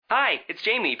Hi, it's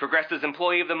Jamie, Progressive's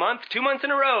Employee of the Month, 2 months in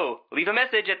a row. Leave a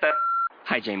message at the...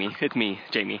 Hi, Jamie. It's me,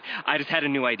 Jamie. I just had a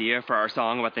new idea for our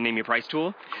song about the Name Your Price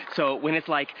tool. So when it's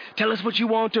like, tell us what you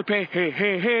want to pay, hey,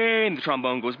 hey, hey, and the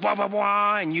trombone goes, wah, wah,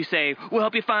 wah, and you say, we'll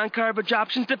help you find coverage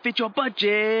options to fit your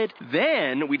budget.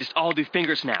 Then we just all do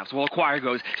finger snaps while the choir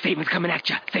goes, savings coming at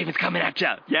ya, savings coming at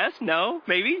ya. Yes? No?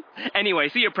 Maybe? Anyway,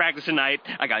 see you at practice tonight.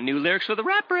 I got new lyrics for the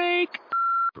rap break.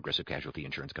 Progressive Casualty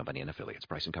Insurance Company and Affiliates.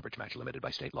 Price and coverage match limited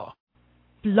by state law.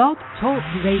 Blog Talk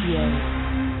Radio.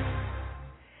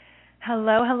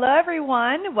 Hello,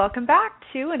 everyone. Welcome back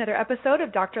to another episode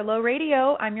of Dr. Low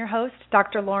Radio. I'm your host,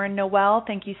 Dr. Lauren Noel.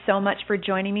 Thank you so much for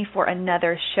joining me for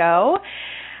another show.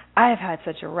 I have had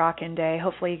such a rockin' day.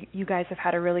 Hopefully you guys have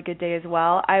had a really good day as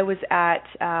well. I was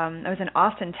in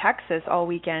Austin, Texas all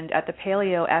weekend at the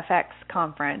Paleo FX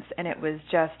conference, and it was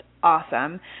just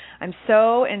awesome. I'm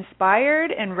so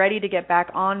inspired and ready to get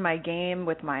back on my game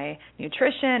with my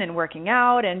nutrition and working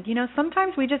out. And,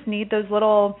 sometimes we just need those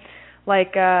little,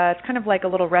 it's kind of like a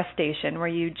little rest station where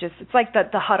it's like the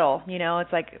huddle,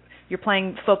 it's like you're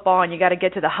playing football and you got to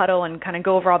get to the huddle and kind of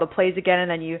go over all the plays again, and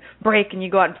then you break and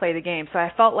you go out and play the game. So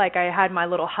I felt like I had my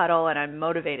little huddle and I'm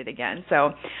motivated again.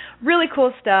 So really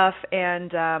cool stuff.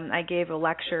 And I gave a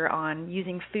lecture on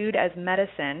using food as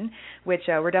medicine, which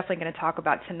we're definitely going to talk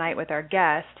about tonight with our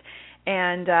guest,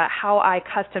 and how I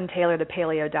custom tailor the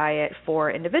paleo diet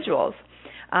for individuals,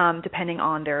 depending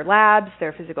on their labs,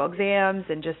 their physical exams,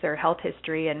 and just their health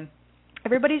history. And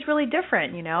everybody's really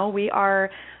different, We are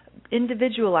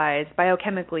individualized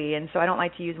biochemically, and so I don't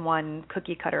like to use one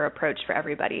cookie-cutter approach for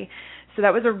everybody. So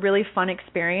that was a really fun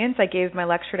experience. I gave my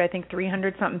lecture to, I think,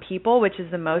 300-something people, which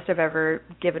is the most I've ever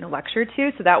given a lecture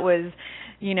to. So that was,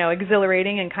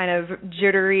 exhilarating and kind of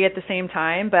jittery at the same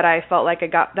time, but I felt like I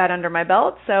got that under my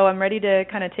belt, so I'm ready to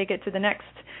kind of take it to the next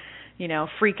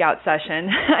freak out session.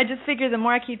 I just figure the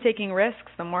more I keep taking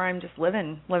risks, the more I'm just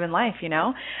living life,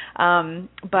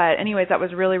 But anyways, that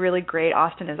was really, really great.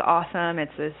 Austin is awesome.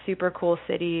 It's a super cool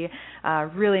city,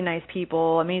 really nice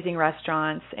people, amazing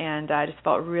restaurants, and I just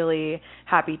felt really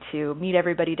happy to meet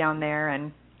everybody down there.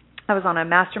 And I was on a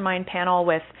mastermind panel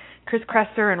with Chris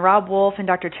Kresser and Rob Wolf and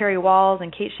Dr. Terry Walls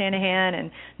and Kate Shanahan and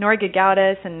Nora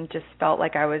Gagaudis, and just felt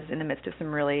like I was in the midst of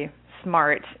some really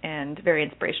smart and very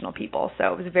inspirational people.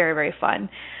 So it was very, very fun.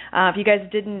 If you guys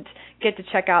didn't get to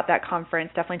check out that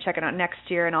conference, definitely check it out next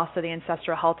year. And also the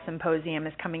Ancestral Health Symposium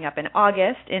is coming up in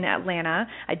August in Atlanta.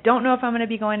 I don't know if I'm going to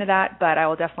be going to that, but I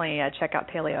will definitely check out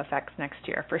Paleo FX next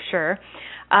year for sure.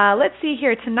 Let's see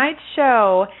here. Tonight's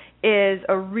show is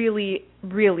a really,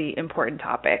 really important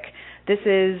topic. This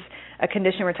is a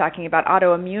condition we're talking about,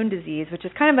 autoimmune disease, which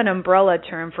is kind of an umbrella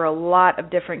term for a lot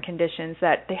of different conditions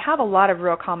that they have a lot of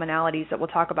real commonalities that we'll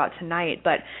talk about tonight,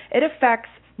 but it affects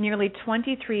nearly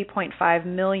 23.5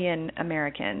 million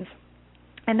Americans.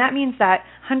 And that means that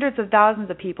hundreds of thousands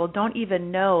of people don't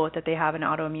even know that they have an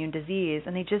autoimmune disease,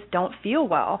 and they just don't feel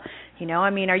well.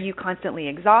 Are you constantly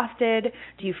exhausted?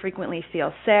 Do you frequently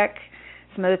feel sick?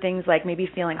 Some other things like maybe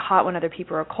feeling hot when other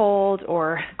people are cold,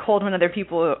 or cold when other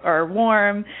people are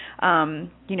warm,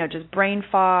 just brain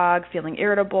fog, feeling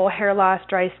irritable, hair loss,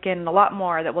 dry skin, and a lot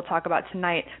more that we'll talk about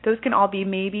tonight. Those can all be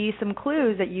maybe some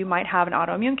clues that you might have an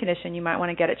autoimmune condition. You might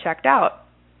want to get it checked out.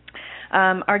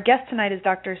 Our guest tonight is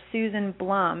Dr. Susan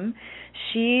Blum.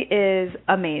 She is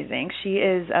amazing. She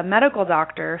is a medical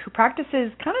doctor who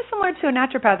practices kind of similar to a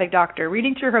naturopathic doctor.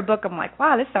 Reading through her book, I'm like,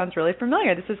 wow, this sounds really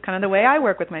familiar. This is kind of the way I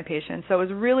work with my patients. So it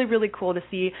was really, really cool to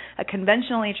see a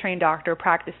conventionally trained doctor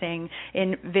practicing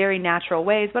in very natural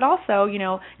ways, but also,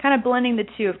 kind of blending the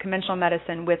two of conventional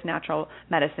medicine with natural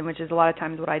medicine, which is a lot of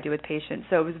times what I do with patients.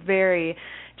 So it was very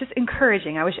just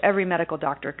encouraging. I wish every medical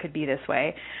doctor could be this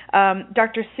way.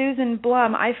 Dr. Susan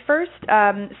Blum, I first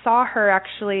saw her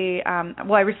actually,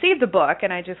 I received the book,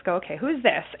 and I just go, okay, who's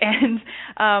this?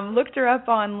 And looked her up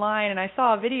online, and I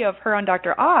saw a video of her on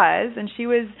Dr. Oz, and she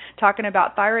was talking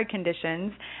about thyroid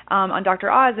conditions on Dr.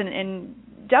 Oz, and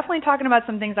definitely talking about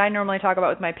some things I normally talk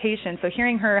about with my patients. So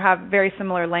hearing her have very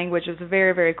similar language was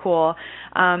very, very cool.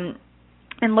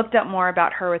 And looked up more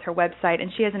about her with her website,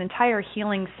 and she has an entire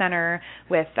healing center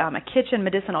with a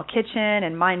medicinal kitchen,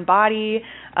 and mind-body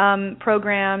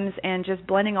programs, and just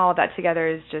blending all of that together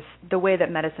is just the way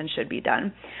that medicine should be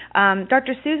done.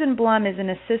 Dr. Susan Blum is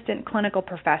an assistant clinical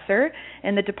professor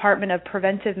in the Department of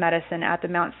Preventive Medicine at the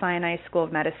Mount Sinai School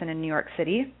of Medicine in New York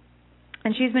City,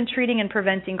 and she's been treating and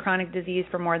preventing chronic disease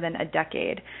for more than a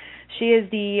decade. She is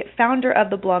the founder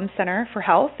of the Blum Center for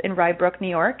Health in Rye Brook, New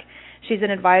York. She's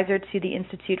an advisor to the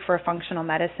Institute for Functional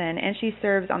Medicine, and she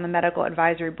serves on the medical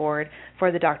advisory board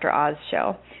for the Dr. Oz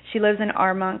Show. She lives in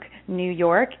Armonk, New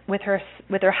York, with her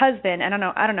husband. And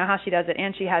I don't know how she does it,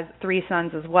 and she has 3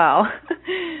 sons as well.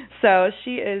 So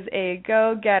she is a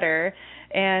go-getter.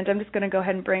 And I'm just going to go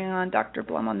ahead and bring on Dr.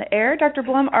 Blum on the air. Dr.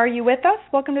 Blum, are you with us?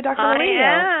 Welcome to Dr. Radio.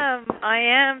 I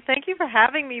am. Thank you for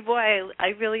having me. Boy, I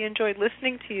really enjoyed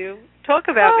listening to you talk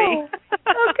about me.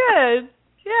 Good.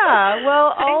 Yeah.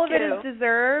 Well, all of Thank it you. is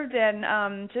deserved,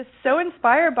 and just so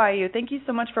inspired by you. Thank you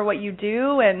so much for what you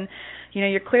do, and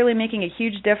you're clearly making a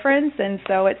huge difference, and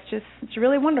so it's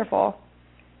really wonderful.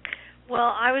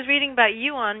 Well, I was reading about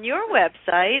you on your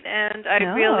website, and I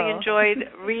really enjoyed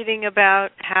reading about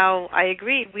how, I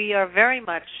agree, we are very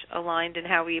much aligned in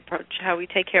how we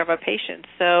take care of our patients.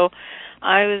 So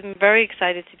I was very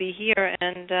excited to be here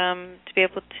and to be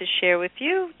able to share with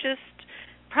you just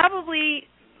probably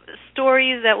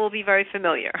stories that will be very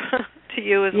familiar to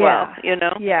you as well,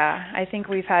 Yeah, I think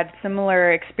we've had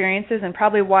similar experiences, and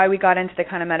probably why we got into the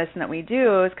kind of medicine that we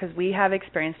do is because we have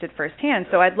experienced it firsthand.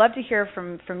 So I'd love to hear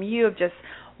from you of just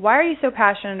why are you so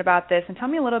passionate about this, and tell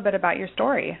me a little bit about your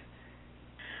story.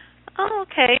 Oh,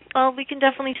 okay. Well, we can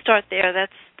definitely start there.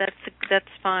 That's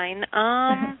fine.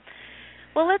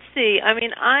 Well, let's see. I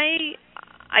mean,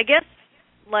 I guess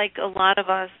like a lot of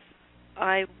us,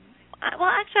 I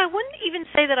wouldn't even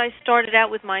say that I started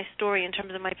out with my story in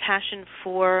terms of my passion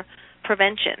for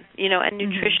prevention, and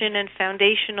nutrition and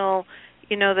foundational,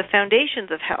 the foundations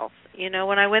of health.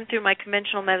 When I went through my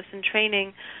conventional medicine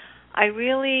training, I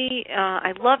really,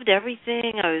 I loved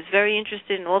everything. I was very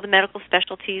interested in all the medical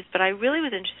specialties, but I really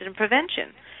was interested in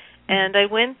prevention. And I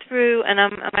went through, and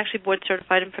I'm actually board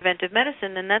certified in preventive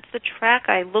medicine, and that's the track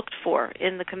I looked for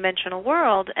in the conventional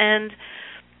world. And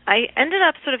I ended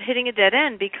up sort of hitting a dead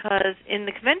end because in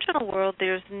the conventional world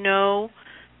there's no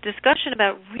discussion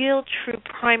about real, true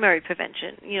primary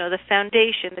prevention, the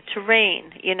foundation, the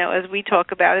terrain, as we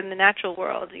talk about in the natural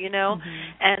world,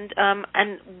 and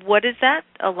what is that?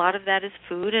 A lot of that is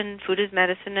food, and food is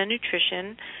medicine and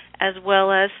nutrition, as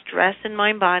well as stress in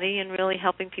mind-body and really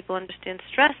helping people understand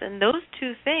stress. And those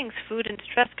two things, food and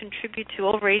stress, contribute to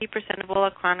over 80% of all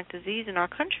our chronic disease in our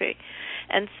country.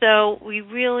 And so we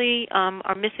really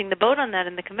are missing the boat on that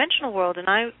in the conventional world. And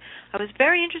I was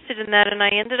very interested in that, and I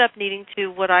ended up needing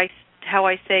to how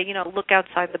I say, look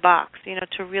outside the box,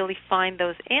 to really find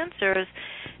those answers.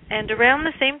 And around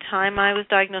the same time, I was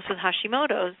diagnosed with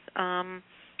Hashimoto's.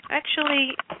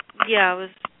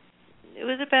 It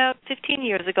was about 15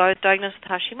 years ago I was diagnosed with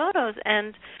Hashimoto's,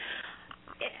 and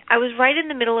I was right in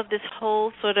the middle of this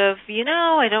whole sort of,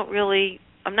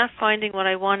 I'm not finding what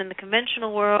I want in the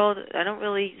conventional world. I don't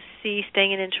really see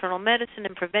staying in internal medicine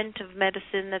and preventive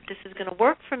medicine that this is going to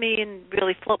work for me and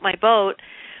really float my boat.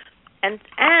 And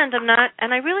I'm not,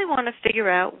 and I really want to figure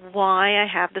out why I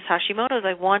have this Hashimoto's.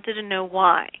 I wanted to know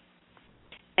why.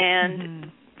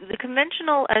 And the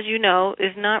conventional, as you know,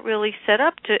 is not really set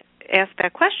up to ask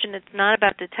that question. It's not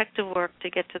about detective work to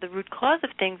get to the root cause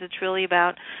of things. It's really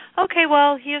about, okay,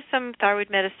 well, here's some thyroid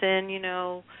medicine,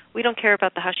 we don't care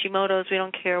about the Hashimoto's, we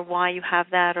don't care why you have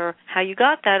that or how you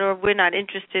got that, or we're not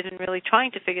interested in really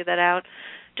trying to figure that out.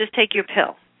 Just take your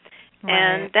pill. Right.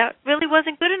 And that really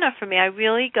wasn't good enough for me. I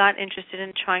really got interested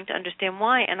in trying to understand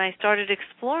why, and I started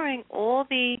exploring all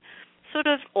the sort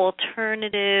of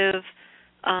alternative,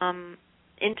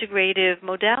 integrative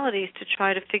modalities to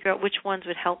try to figure out which ones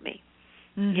would help me.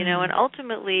 And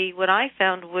ultimately what I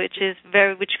found, which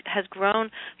has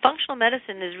grown, functional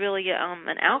medicine is really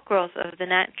an outgrowth of the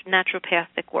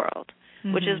naturopathic world,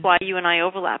 which is why you and I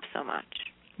overlap so much.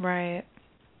 Right.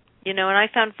 And I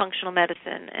found functional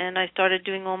medicine, and I started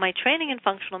doing all my training in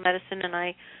functional medicine,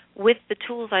 and with the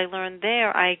tools I learned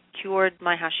there, I cured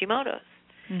my Hashimoto's.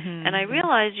 And I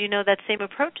realized, that same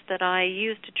approach that I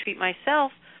used to treat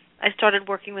myself, I started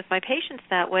working with my patients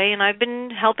that way, and I've been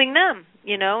helping them,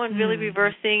 and really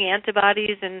reversing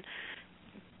antibodies and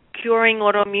curing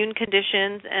autoimmune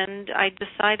conditions. And I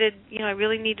decided, I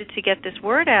really needed to get this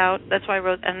word out. That's why I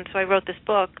wrote this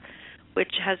book,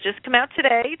 which has just come out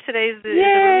today. Today's the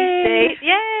release date.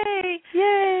 Yay!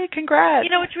 Yay! Congrats!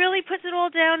 Which really puts it all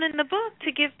down in the book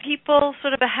to give people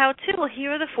sort of a how-to. Well,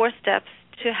 here are the 4 steps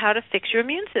to how to fix your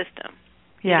immune system.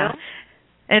 Yeah.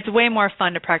 And it's way more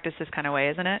fun to practice this kind of way,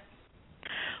 isn't it?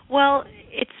 Well,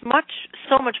 it's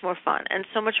so much more fun and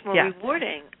so much more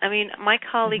rewarding. I mean, my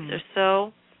colleagues are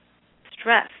so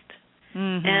stressed,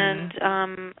 and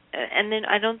then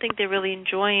I don't think they're really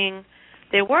enjoying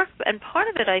their work. And part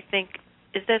of it, I think,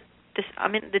 is that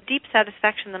the deep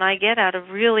satisfaction that I get out of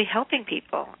really helping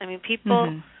people. I mean,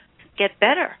 people get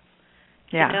better,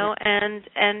 and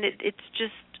it's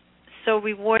just so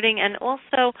rewarding. And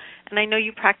also, and I know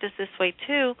you practice this way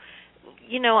too,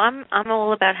 I'm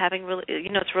all about having,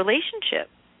 it's relationship.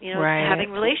 Right.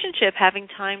 Having relationship, having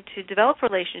time to develop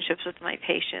relationships with my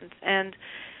patients. And,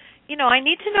 I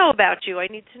need to know about you. I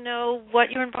need to know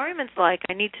what your environment's like.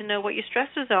 I need to know what your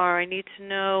stresses are. I need to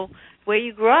know where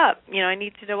you grew up. I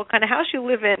need to know what kind of house you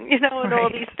live in, and all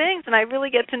these things. And I really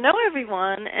get to know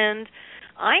everyone, and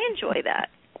I enjoy that.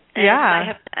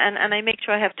 And and I make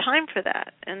sure I have time for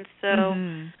that. And so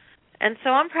and so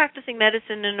I'm practicing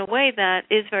medicine in a way that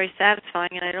is very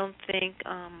satisfying, and I don't think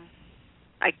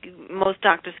most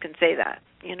doctors can say that,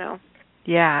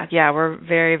 Yeah, we're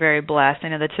very, very blessed. I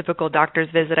know the typical doctor's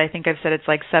visit, I think I've said it's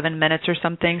like 7 minutes or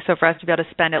something. So for us to be able to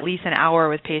spend at least an hour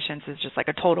with patients is just like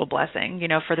a total blessing,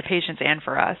 for the patients and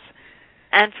for us.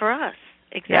 And for us,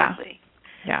 exactly.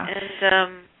 Yeah.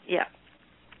 And,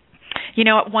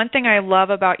 one thing I love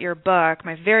about your book,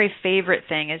 my very favorite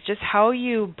thing, is just how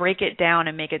you break it down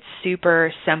and make it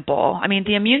super simple. I mean,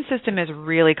 the immune system is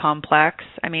really complex.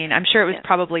 I mean, I'm sure it was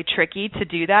probably tricky to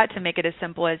do that, to make it as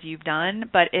simple as you've done,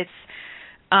 but it's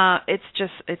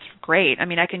great. I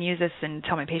mean, I can use this and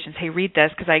tell my patients, hey, read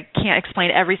this, because I can't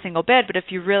explain every single bit, but if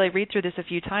you really read through this a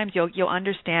few times, you'll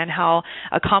understand how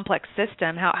a complex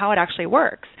system, how it actually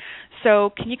works.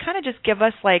 So can you kind of just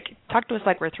talk to us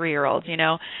like we're 3-year-olds,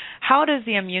 How does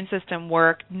the immune system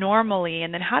work normally,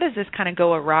 and then how does this kind of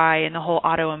go awry in the whole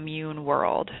autoimmune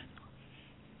world?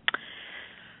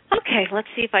 Okay, let's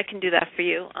see if I can do that for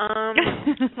you.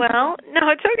 Well, no,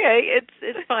 it's okay.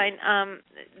 It's fine.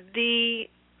 The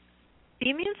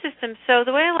immune system, so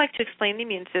the way I like to explain the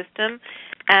immune system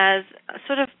as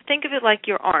sort of think of it like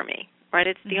your army, right?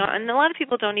 It's and a lot of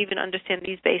people don't even understand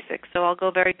these basics, so I'll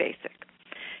go very basic.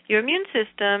 Your immune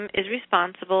system is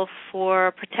responsible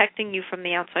for protecting you from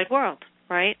the outside world,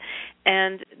 right?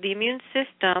 And the immune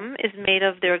system is made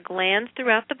of, there are glands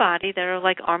throughout the body that are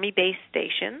like army base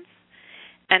stations.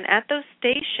 And at those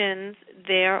stations,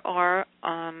 there are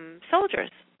soldiers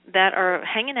that are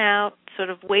hanging out, sort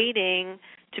of waiting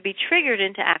to be triggered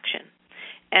into action.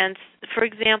 And, for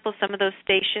example, some of those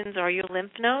stations are your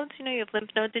lymph nodes. You have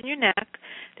lymph nodes in your neck.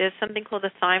 There's something called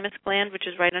the thymus gland, which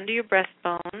is right under your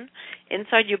breastbone.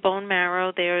 Inside your bone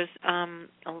marrow, there's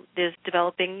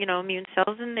developing, immune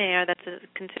cells in there. That's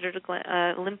considered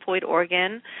a lymphoid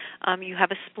organ. You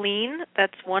have a spleen.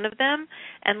 That's one of them.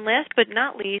 And last but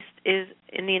not least is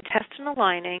in the intestinal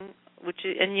lining,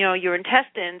 your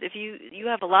intestines, if you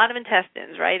have a lot of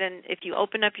intestines, right? And if you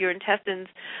open up your intestines,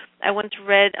 I once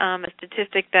read a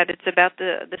statistic that it's about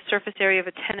the surface area of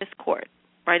a tennis court,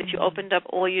 right? If you opened up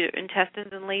all your intestines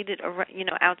and laid it,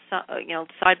 outside,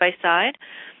 side by side.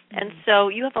 And so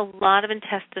you have a lot of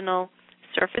intestinal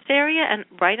surface area, and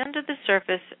right under the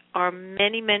surface are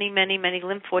many, many, many, many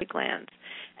lymphoid glands.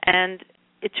 And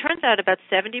it turns out about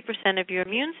 70% of your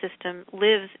immune system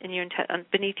lives in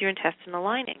beneath your intestinal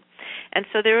lining. And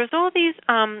so there is all these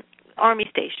army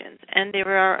stations, and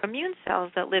there are immune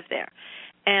cells that live there.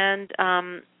 And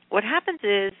what happens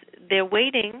is they're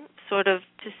waiting sort of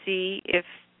to see if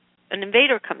an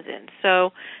invader comes in.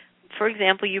 So, for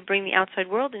example, you bring the outside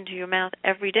world into your mouth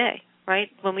every day, right,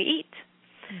 when we eat.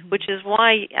 Which is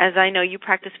why, as I know, you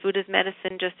practice food as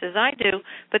medicine just as I do,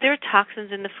 but there are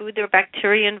toxins in the food, there are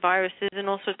bacteria and viruses and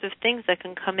all sorts of things that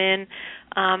can come in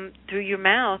through your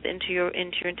mouth into your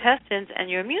intestines, and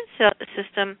your immune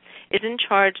system is in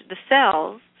charge. The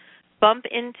cells bump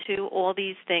into all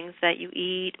these things that you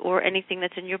eat or anything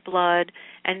that's in your blood,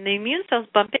 and the immune cells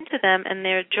bump into them, and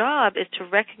their job is to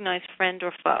recognize friend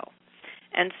or foe.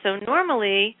 And so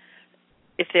normally,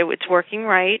 if it's working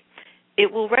right,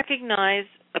 it will recognize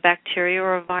a bacteria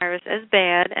or a virus as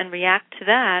bad and react to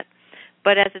that,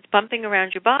 but as it's bumping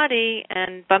around your body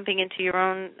and bumping into your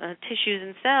own tissues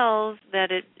and cells,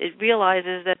 that it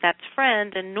realizes that that's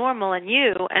friend and normal and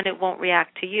you, and it won't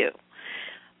react to you.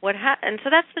 And so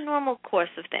that's the normal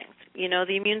course of things.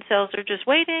 The immune cells are just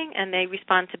waiting, and they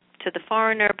respond to the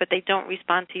foreigner, but they don't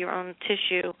respond to your own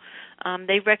tissue.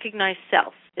 They recognize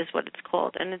self, is what it's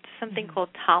called, and it's something called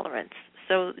tolerance.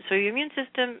 So your immune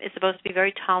system is supposed to be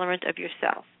very tolerant of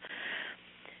yourself.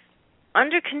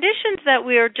 Under conditions that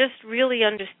we are just really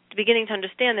beginning to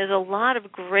understand, there's a lot of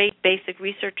great basic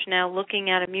research now looking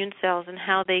at immune cells and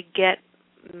how they get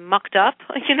mucked up,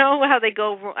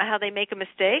 how they make a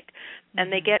mistake, and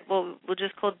they get what we'll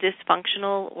just call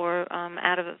dysfunctional or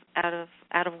out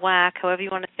of whack, however you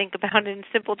want to think about it in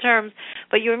simple terms.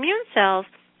 But your immune cells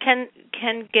can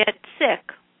get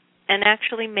sick and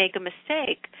actually make a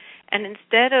mistake. And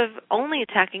instead of only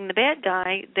attacking the bad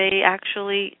guy, they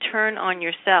actually turn on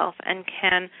yourself and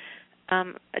can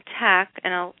attack,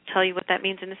 and I'll tell you what that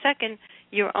means in a second,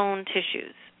 your own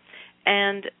tissues.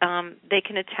 and they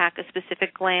can attack a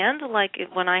specific gland. Like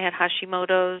when I had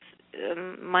Hashimoto's,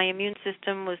 my immune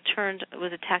system was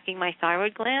attacking my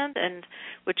thyroid gland, and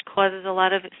which causes a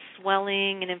lot of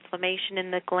swelling and inflammation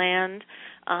in the gland.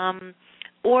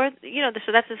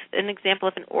 So that's an example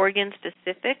of an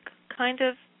organ-specific kind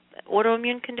of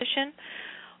autoimmune condition.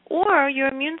 Or your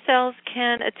immune cells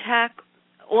can attack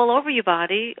all over your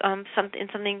body.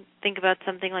 Think about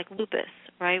something like lupus,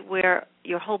 right, where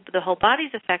the whole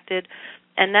body's affected,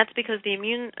 and that's because the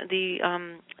immune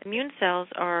cells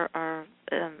are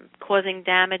causing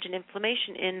damage and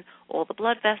inflammation in all the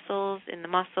blood vessels, in the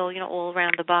muscle, all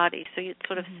around the body. So it's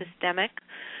sort of systemic,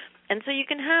 and so you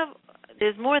can have.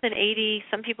 There's more than 80.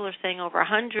 Some people are saying over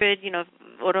 100.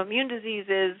 Autoimmune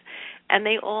diseases, and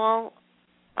they all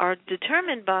are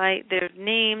determined by they're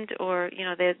named or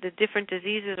the different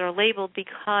diseases are labeled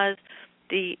because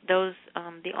the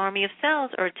army of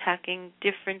cells are attacking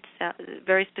different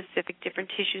very specific different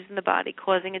tissues in the body,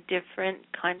 causing a different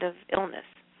kind of illness.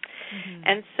 Mm-hmm.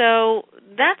 And so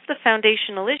that's the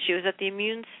foundational issue, is that the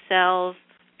immune cells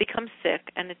become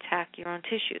sick and attack your own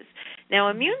tissues. Now,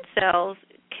 immune cells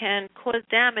can cause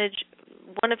damage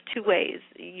one of two ways.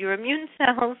 Your immune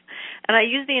cells, and I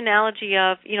use the analogy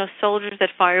of, soldiers that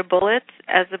fire bullets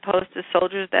as opposed to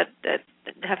soldiers that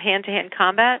have hand-to-hand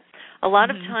combat. A lot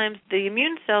of times the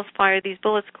immune cells fire these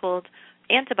bullets called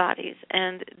antibodies,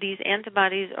 and these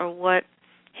antibodies are what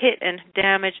hit and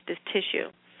damage this tissue.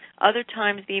 Other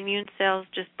times the immune cells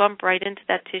just bump right into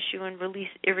that tissue and release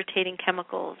irritating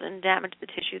chemicals and damage the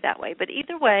tissue that way. But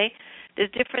either way,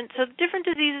 there's different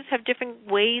diseases have different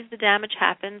ways the damage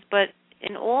happens, but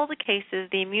in all the cases,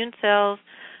 the immune cells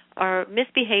are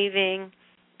misbehaving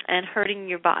and hurting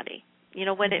your body,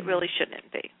 when it really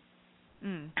shouldn't be.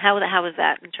 How is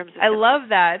that in terms of... I love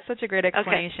that. It's such a great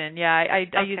explanation. Okay. Yeah,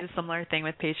 I use a similar thing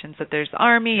with patients, that there's the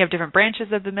Army, you have different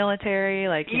branches of the military.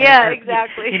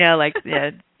 Exactly.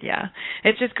 Yeah.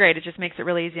 It's just great. It just makes it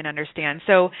really easy to understand.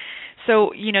 So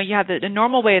you have the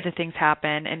normal way that things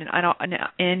happen, and in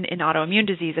autoimmune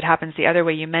disease, it happens the other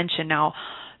way you mentioned. Now,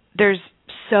 there's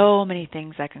so many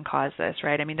things that can cause this,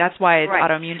 right? I mean, that's why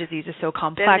autoimmune disease is so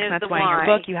complex, and that's why in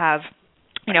your book you have,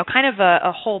 kind of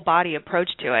a whole body approach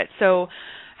to it. So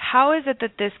how is it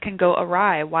that this can go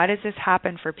awry? Why does this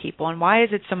happen for people, and why is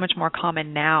it so much more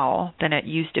common now than it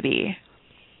used to be?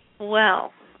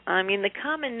 Well, I mean, the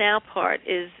common now part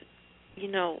is,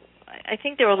 I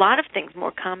think there are a lot of things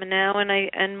more common now,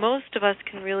 and most of us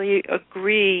can really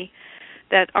agree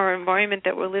that our environment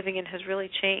that we're living in has really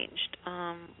changed.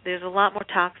 There's a lot more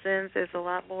toxins. There's a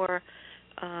lot more.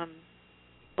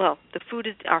 Our food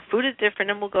is different,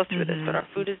 and we'll go through this, but our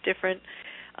food is different.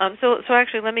 So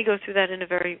actually, let me go through that in a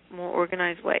very more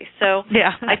organized way. So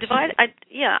I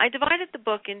divided the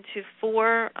book into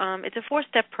four. It's a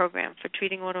 4-step program for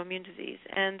treating autoimmune disease,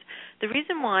 and the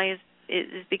reason why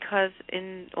is because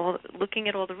looking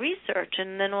at all the research,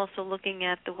 and then also looking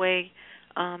at the way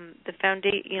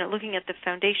looking at the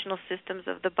foundational systems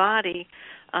of the body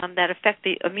that affect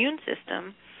the immune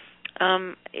system.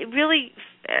 It really,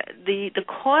 the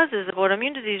causes of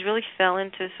autoimmune disease really fell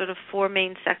into sort of 4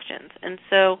 main sections. And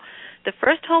so the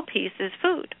first whole piece is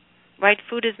food, right?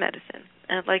 Food is medicine.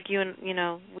 And like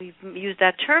we've used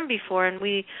that term before, and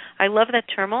I love that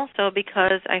term also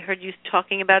because I heard you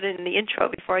talking about it in the intro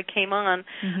before I came on.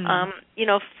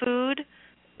 Food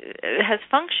has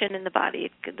function in the body.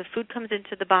 The food comes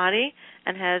into the body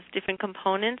and has different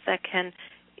components that can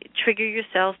trigger your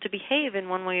cells to behave in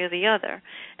one way or the other.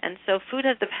 And so food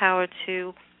has the power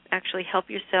to actually help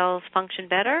your cells function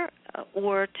better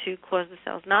or to cause the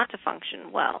cells not to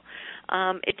function well.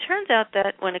 It turns out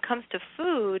that when it comes to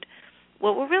food,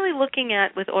 what we're really looking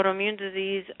at with autoimmune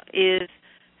disease is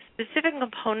specific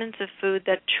components of food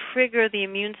that trigger the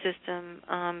immune system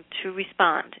to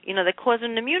respond, that cause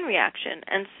an immune reaction.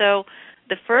 And so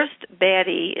the first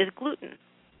baddie is gluten.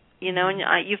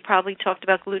 And you've probably talked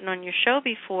about gluten on your show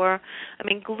before. I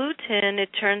mean, gluten, it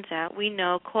turns out, we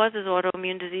know, causes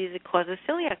autoimmune disease. It causes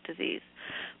celiac disease.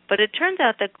 But it turns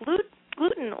out that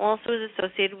gluten also is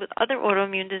associated with other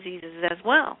autoimmune diseases as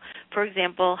well. For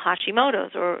example,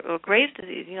 Hashimoto's or Graves'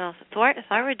 disease,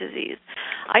 thyroid disease.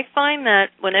 I find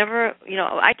that whenever,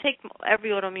 I take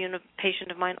every autoimmune patient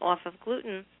of mine off of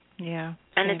gluten. Yeah.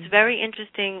 And it's very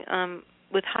interesting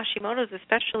with Hashimoto's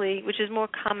especially, which is more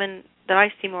common, that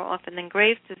I see more often than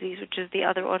Graves' disease, which is the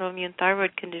other autoimmune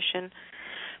thyroid condition.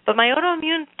 But my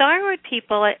autoimmune thyroid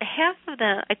people, half of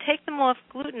them, I take them off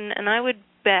gluten, and I would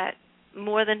bet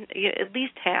more than at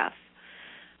least half.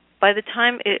 By the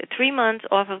time 3 months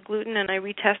off of gluten, and I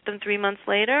retest them 3 months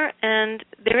later, and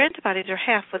their antibodies are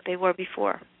half what they were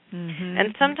before. Mm-hmm.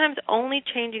 And sometimes only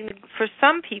changing, for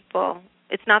some people,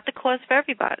 it's not the cause for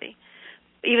everybody,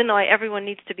 even though everyone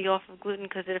needs to be off of gluten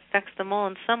because it affects them all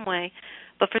in some way.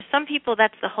 But for some people,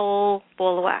 that's the whole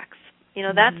ball of wax. You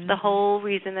know, that's the whole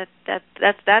reason that's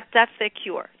their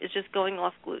cure, is just going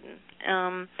off gluten.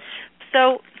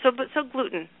 So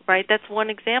gluten, right? That's one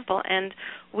example. And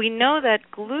we know that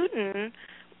gluten,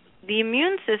 the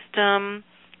immune system,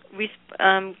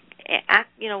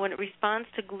 when it responds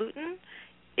to gluten,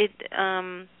 there's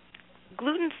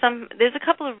a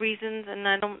couple of reasons, and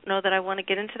I don't know that I want to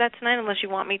get into that tonight unless you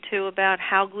want me to, about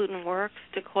how gluten works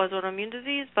to cause autoimmune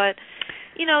disease. But,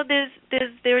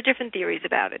 there are different theories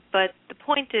about it. But the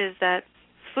point is that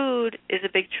food is a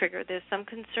big trigger. There's some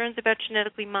concerns about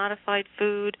genetically modified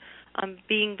food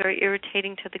being very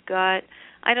irritating to the gut.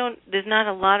 There's not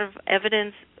a lot of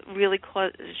evidence really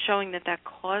showing that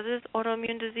causes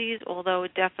autoimmune disease, although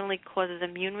it definitely causes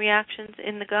immune reactions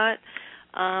in the gut.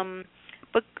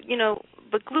 But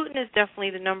gluten is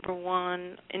definitely the number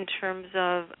one in terms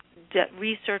of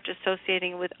research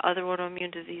associating with other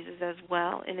autoimmune diseases as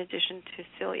well, in addition to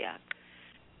celiac.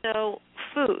 So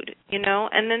food,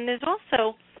 and then there's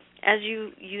also, as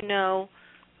you know,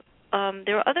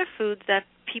 there are other foods that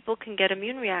people can get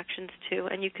immune reactions to,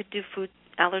 and you could do food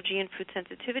allergy and food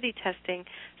sensitivity testing.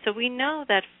 So we know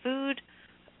that food,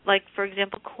 like, for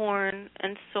example, corn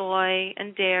and soy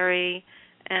and dairy,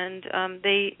 and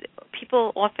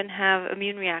people often have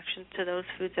immune reactions to those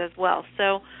foods as well.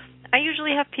 So I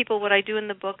usually have people, what I do in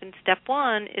the book in step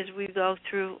 1 is we go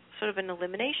through sort of an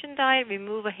elimination diet,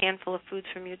 remove a handful of foods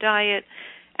from your diet,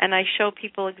 and I show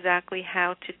people exactly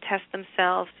how to test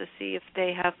themselves to see if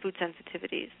they have food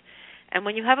sensitivities. And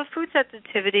when you have a food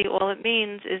sensitivity, all it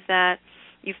means is that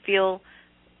you feel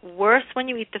worse when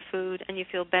you eat the food and you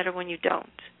feel better when you don't.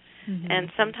 Mm-hmm. And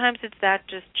sometimes it's that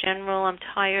just general, I'm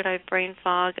tired, I have brain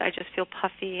fog, I just feel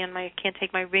puffy, and I can't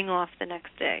take my ring off the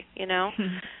next day,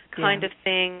 kind of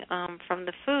thing from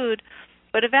the food.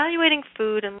 But evaluating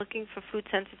food and looking for food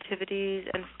sensitivities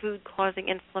and food causing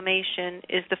inflammation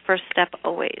is the first step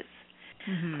always.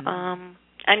 Mm-hmm.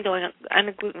 And going on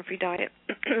a gluten-free diet.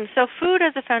 So food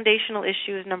as a foundational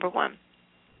issue is number 1.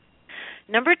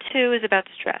 Number 2 is about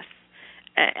stress.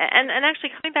 And actually,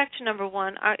 coming back to number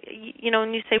 1,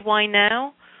 when you say why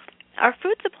now, our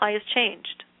food supply has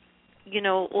changed.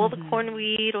 All the corn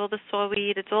we eat, all the soy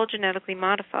we eat, it's all genetically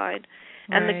modified.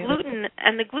 And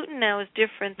the gluten now is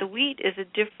different. The wheat is a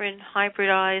different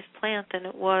hybridized plant than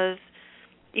it was,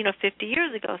 50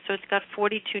 years ago. So it's got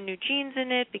 42 new genes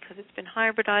in it because it's been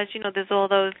hybridized. There's all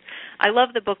those. I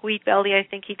love the book Wheat Belly. I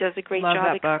think he does a great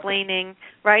job explaining.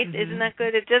 Right? Mm-hmm. Isn't that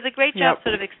good? It does a great job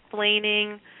sort of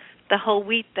explaining the whole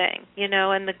wheat thing,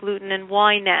 and the gluten and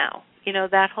why now,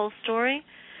 that whole story.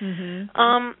 Mm-hmm.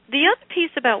 The other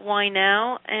piece about why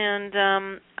now, and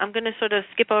I'm going to sort of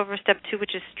skip over step 2,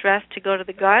 which is stress, to go to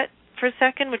the gut for a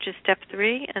second, which is step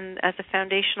 3, and as a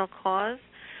foundational cause.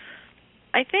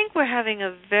 I think we have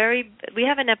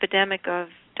an epidemic of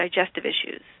digestive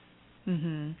issues.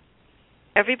 Mm-hmm.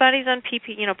 Everybody's on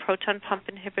proton pump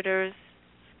inhibitors.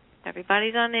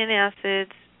 Everybody's on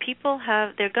antacids.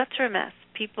 Their guts are a mess.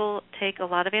 People take a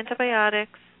lot of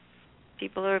antibiotics.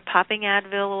 People are popping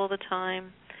Advil all the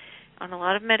time, on a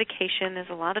lot of medication. There's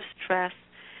a lot of stress.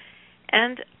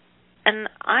 And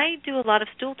I do a lot of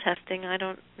stool testing. I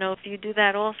don't know if you do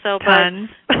that also. Tons.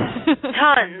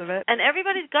 Tons of it. And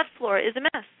everybody's gut flora is a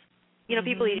mess.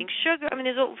 People eating sugar. I mean,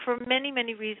 there's for many,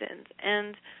 many reasons.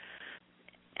 And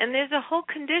there's a whole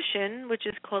condition which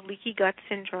is called leaky gut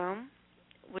syndrome,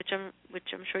 which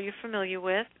I'm sure you're familiar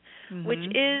with, which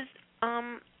is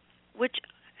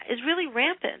really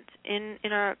rampant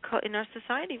in our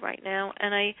society right now,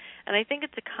 and I think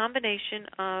it's a combination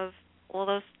of all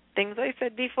those things I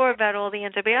said before about all the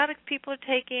antibiotics people are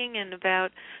taking and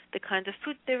about the kinds of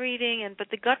food they're eating, but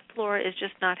the gut flora is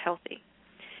just not healthy,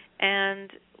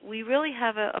 and we really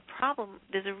have a problem.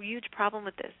 There's a huge problem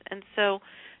with this, and so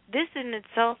this in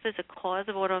itself is a cause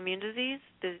of autoimmune disease.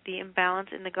 There's the imbalance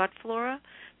in the gut flora.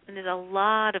 And there's a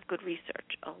lot of good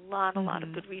research, a lot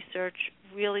of good research,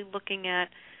 really looking at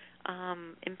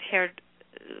impaired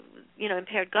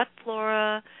gut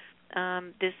flora.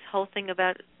 This whole thing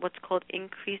about what's called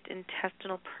increased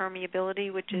intestinal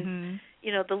permeability, which is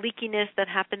the leakiness that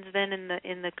happens then in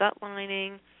the gut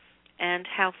lining, and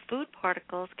how food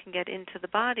particles can get into the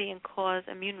body and cause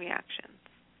immune reactions.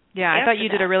 Yeah, I thought you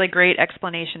did a really great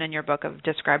explanation in your book of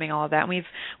describing all of that. And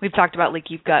we've talked about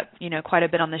leaky gut, quite a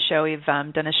bit on the show. We've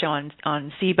done a show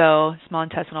on SIBO, small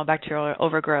intestinal bacterial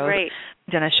overgrowth. Great.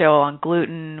 done a show on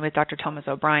gluten with Dr. Thomas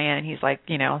O'Brien, and he's like,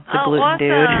 the gluten awesome.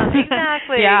 dude.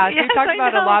 Exactly. Yeah, so yes, we talked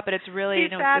about it a lot, but it's really,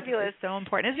 he's fabulous. It's so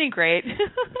important. Isn't he great?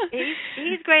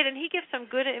 He's great, and he gives some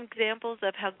good examples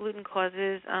of how gluten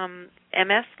causes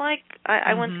MS.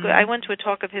 I went to a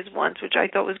talk of his once, which I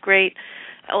thought was great,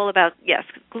 all about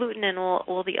gluten and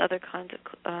all the other kinds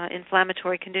of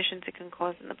inflammatory conditions it can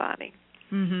cause in the body.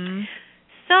 Mhm.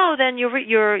 So then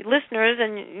your listeners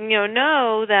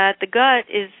know that the gut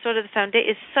is sort of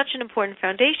is such an important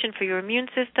foundation for your immune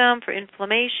system, for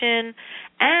inflammation,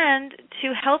 and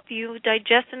to help you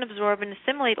digest and absorb and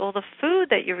assimilate all the food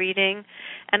that you're eating.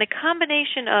 And a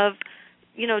combination of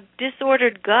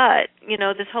disordered gut,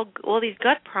 all these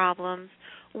gut problems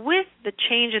with the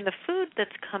change in the food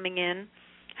that's coming in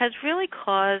has really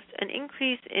caused an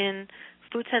increase in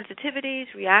food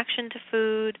sensitivities, reaction to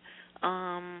food,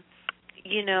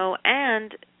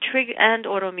 and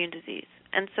autoimmune disease.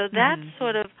 And so that's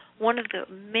sort of one of the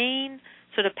main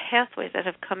sort of pathways that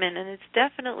have come in, and it's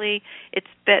definitely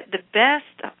the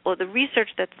best, or the research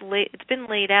it's been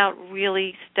laid out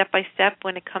really step by step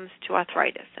when it comes to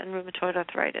arthritis and rheumatoid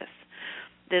arthritis.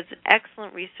 There's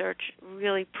excellent research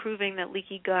really proving that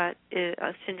leaky gut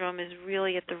syndrome is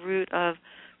really at the root of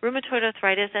rheumatoid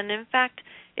arthritis, and in fact,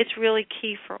 it's really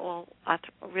key for all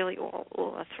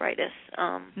arthritis.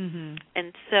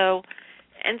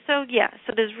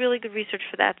 So there's really good research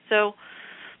for that. So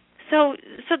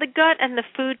the gut and the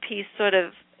food piece sort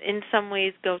of in some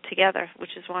ways go together,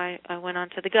 which is why I went on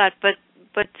to the gut. But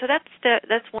so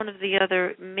that's one of the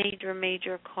other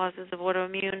major causes of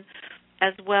autoimmune,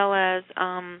 as well as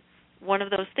one of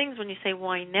those things when you say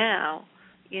why now.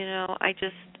 I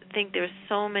just think there's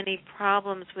so many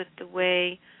problems with the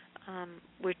way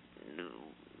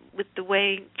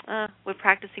we're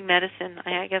practicing medicine.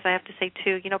 I guess I have to say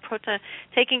too.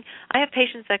 I have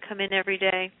patients that come in every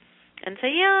day and say,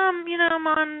 I'm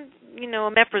on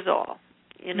omeprazole,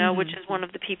 which is one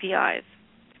of the PPIs,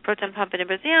 proton pump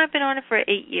inhibitors. Yeah, I've been on it for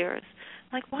 8 years.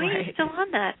 I'm like, why are you still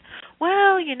on that?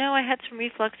 Well, I had some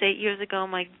reflux 8 years ago.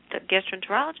 My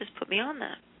gastroenterologist put me on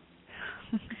that.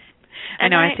 I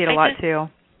know, I see it a lot too.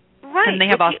 Right. And they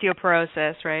have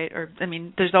osteoporosis, right?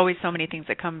 There's always so many things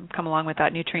that come along with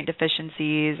that, nutrient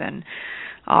deficiencies and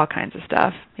all kinds of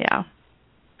stuff. Yeah.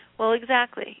 Well,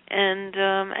 exactly. And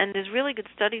there's really good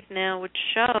studies now which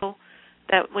show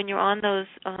that when you're on those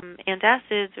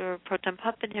antacids or proton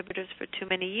pump inhibitors for too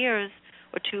many years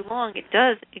or too long, it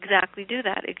does exactly do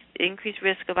that. It increased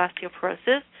risk of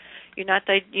osteoporosis.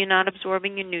 You're not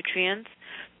absorbing your nutrients,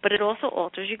 but it also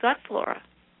alters your gut flora.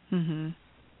 Mm-hmm.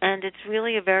 And it's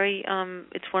really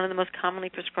it's one of the most commonly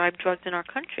prescribed drugs in our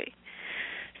country.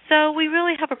 So we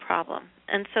really have a problem.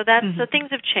 And so so things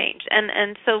have changed.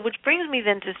 And so which brings me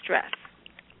then to stress.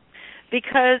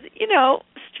 Because,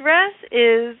 stress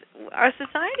is our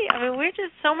society. We're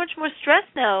just so much more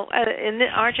stressed now in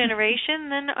our generation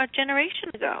than our generation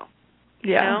ago.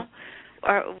 Yeah.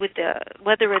 Or with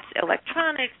whether it's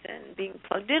electronics and being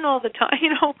plugged in all the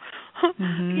time,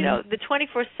 the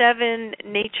 24/7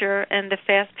 nature and the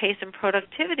fast pace and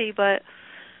productivity, but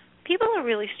people are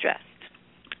really stressed.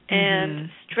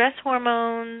 And stress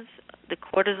hormones, the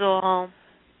cortisol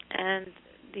and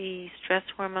the stress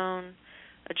hormone,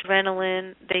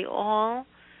 adrenaline,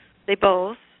 they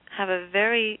both have a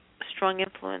very strong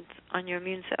influence on your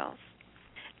immune cells.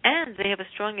 And they have a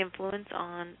strong influence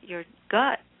on your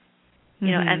gut.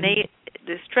 And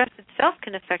the stress itself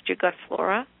can affect your gut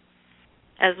flora,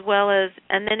 as well as,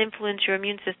 and then influence your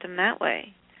immune system that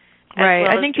way. Right.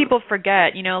 I think people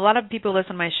forget, a lot of people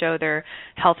listen to my show, they're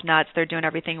health nuts, they're doing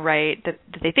everything right that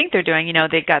they think they're doing.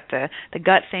 They got the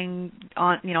gut thing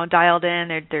on, dialed in,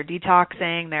 they're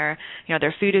detoxing, their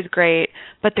food is great,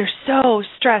 but they're so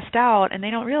stressed out and they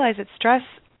don't realize that stress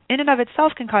in and of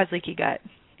itself can cause leaky gut.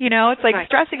 It's like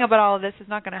stressing about all of this is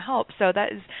not going to help. So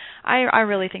that is, I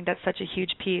really think that's such a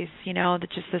huge piece, that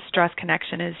just the stress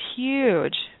connection is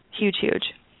huge, huge,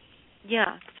 huge.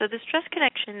 Yeah, so the stress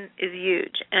connection is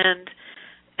huge, and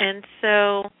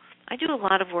so I do a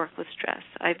lot of work with stress.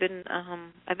 I've been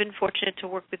fortunate to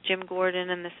work with Jim Gordon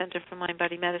and the Center for Mind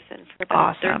Body Medicine for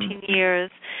about 13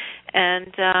 years,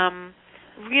 and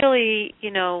really,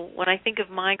 when I think of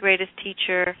my greatest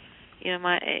teacher,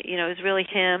 is really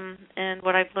him and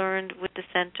what I've learned with the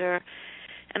center.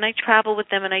 And I travel with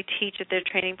them and I teach at their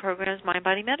training programs, Mind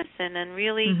Body Medicine, and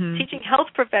really teaching health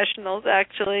professionals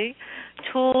actually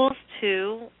tools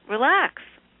to relax,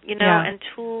 and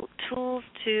tools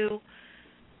to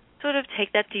sort of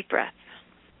take that deep breath,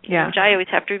 which I always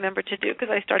have to remember to do because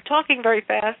I start talking very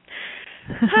fast.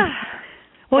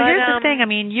 Well, here's the thing. I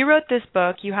mean, you wrote this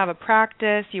book. You have a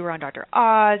practice. You were on Dr.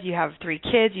 Oz. You have 3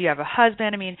 kids. You have a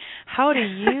husband. I mean, how do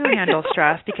you handle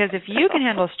stress? Because if you can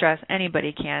handle stress,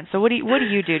 anybody can. So what do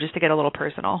you do, just to get a little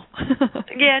personal?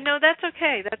 Yeah, no, that's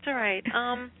okay. That's all right.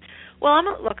 Well,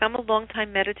 I'm a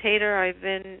long-time meditator. I've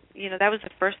been, that was the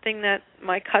first thing that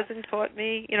my cousin taught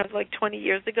me, like 20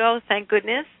 years ago, thank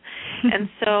goodness. And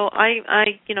so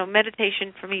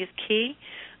meditation for me is key.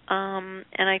 And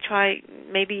I try,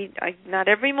 not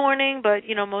every morning, but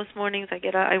most mornings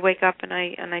I wake up and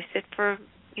I sit for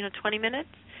 20 minutes.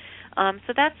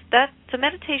 So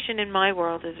meditation in my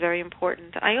world is very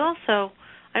important. I also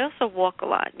walk a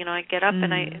lot. I get up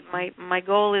and my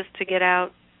goal is to get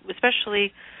out,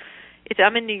 especially.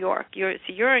 I'm in New York. You're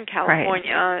in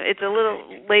California. Right. It's a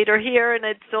little later here, and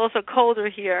it's also colder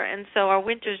here, and so our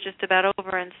winter's just about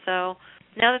over. And so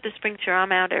now that the spring's here,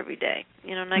 I'm out every day,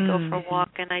 and I go for a walk,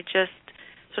 and I just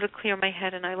sort of clear my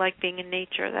head, and I like being in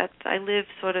nature. I live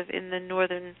sort of in the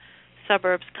northern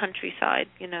suburbs, countryside,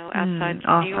 outside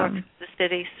awesome. New York, the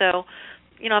city. So,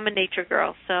 I'm a nature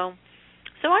girl. So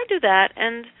I do that,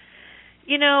 and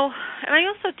and I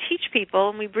also teach people,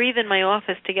 and we breathe in my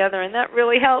office together, and that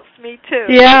really helps me too.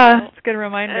 Yeah, it's a good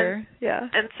reminder.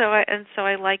 And so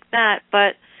I like that,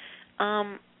 but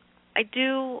I'm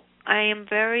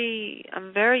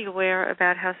very aware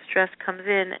about how stress comes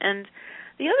in. And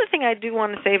the other thing I do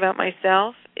want to say about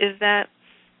myself is that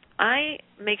I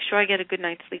make sure I get a good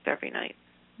night's sleep every night.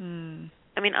 I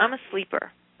mean, I'm a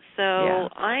sleeper, so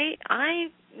I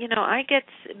get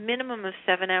a minimum of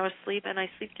 7 hours sleep, and I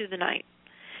sleep through the night.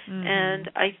 And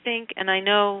I think, and I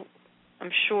know,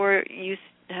 I'm sure you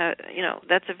have,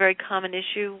 that's a very common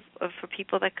issue for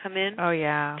people that come in. Oh,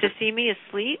 yeah. To see me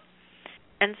asleep.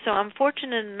 And so I'm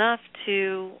fortunate enough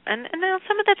to, and then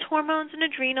some of that's hormones and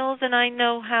adrenals, and I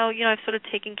know how, I've sort of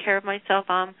taken care of myself.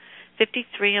 I'm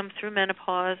 53, I'm through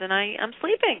menopause, and I'm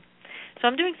sleeping. So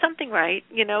I'm doing something right,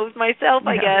 with myself,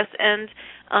 I guess. And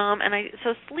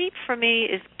so sleep for me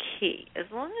is key. As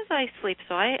long as I sleep,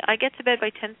 so I get to bed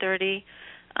by 10:30,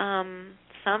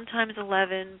 sometimes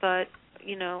 11, but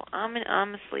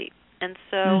I'm asleep, and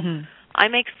so I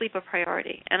make sleep a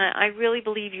priority. And I really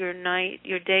believe your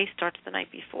day starts the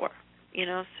night before.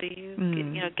 So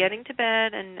getting to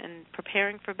bed and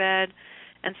preparing for bed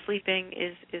and sleeping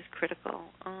is critical.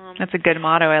 That's a good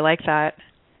motto. I like that.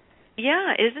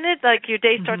 Yeah, isn't it? Like your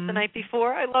day starts the night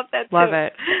before. I love that too. Love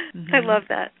it. I love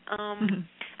that.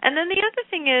 And then the other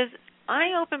thing is,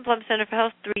 I opened Plum Center for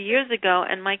Health 3 years ago,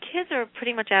 and my kids are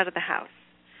pretty much out of the house.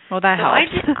 Well, that helps.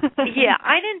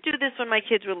 I didn't do this when my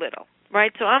kids were little,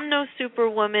 right? So I'm no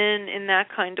superwoman in that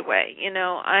kind of way.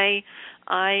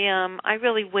 I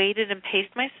really waited and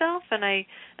paced myself, and I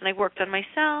worked on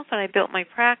myself, and I built my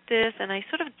practice, and I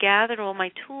sort of gathered all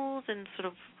my tools and sort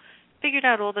of figured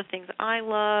out all the things I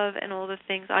love and all the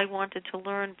things I wanted to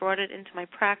learn, brought it into my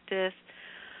practice.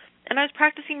 And I was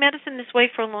practicing medicine this way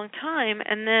for a long time,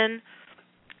 and then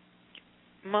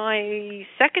my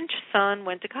second son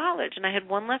went to college, and I had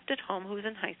one left at home who was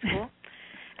in high school.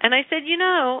 And I said,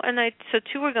 so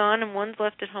 2 were gone, and one's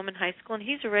left at home in high school, and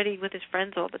he's already with his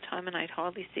friends all the time, and I'd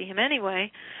hardly see him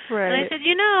anyway. Right. And I said,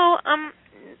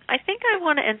 I think I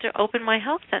want to open my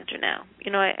health center now.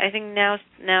 I think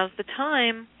now's the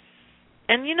time.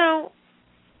 And,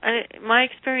 my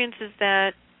experience is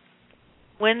that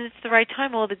when it's the right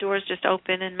time, all the doors just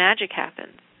open and magic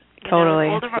happens. Totally.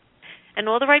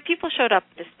 All the right people showed up.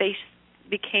 The space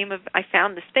I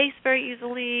found the space very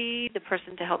easily. The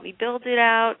person to help me build it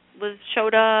out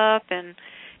showed up, and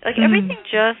everything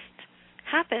just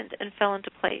happened and fell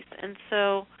into place. And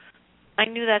so I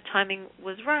knew that timing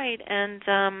was right, and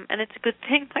it's a good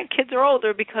thing my kids are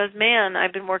older because, man,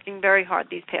 I've been working very hard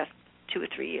these past 2 or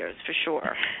 3 years for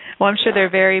sure. Well, I'm sure they're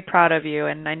very proud of you,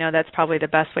 and I know that's probably the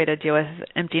best way to deal with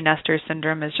empty nester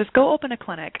syndrome is just go open a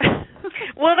clinic.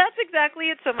 Well, that's exactly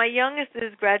it. So my youngest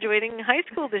is graduating high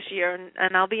school this year,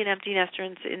 and I'll be an empty nester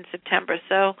in September.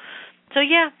 So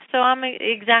I'm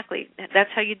exactly. That's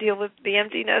how you deal with the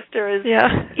empty nester is,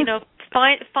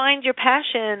 find your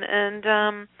passion.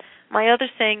 And my other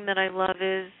saying that I love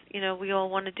is, we all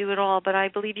want to do it all, but I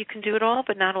believe you can do it all,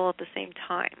 but not all at the same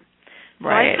time.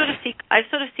 Right. So I've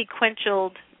sort of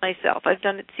sequentialed myself. I've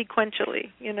done it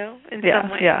sequentially, in some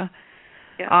ways. Yeah.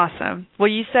 Awesome. Well,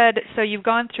 you said, so you've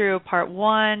gone through part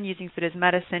 1, using food as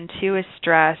medicine, 2 is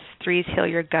stress, 3 is heal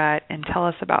your gut, and tell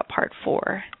us about part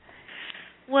 4.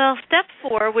 Well, step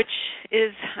 4, which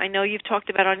is, I know you've talked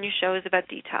about on your show, is about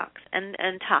detox and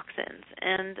toxins.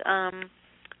 And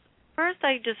first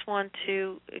I just want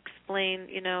to explain,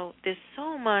 there's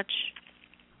so much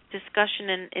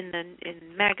discussion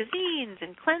in magazines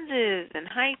and cleanses and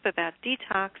hype about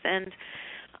detox, and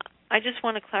I just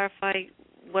want to clarify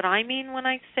what I mean when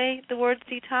I say the word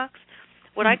detox.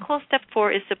 What I call step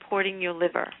 4 is supporting your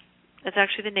liver. That's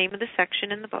actually the name of the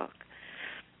section in the book.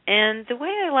 And the way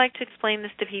I like to explain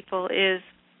this to people is,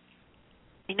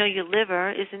 your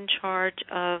liver is in charge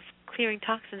of clearing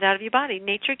toxins out of your body.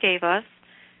 Nature gave us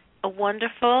a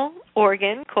wonderful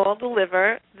organ called the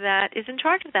liver that is in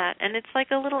charge of that. And it's like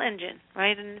a little engine,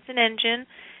 right? And it's an engine,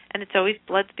 and it's always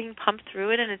blood's being pumped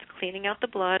through it, and it's cleaning out the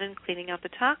blood and cleaning out the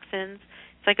toxins.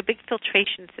 It's like a big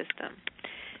filtration system.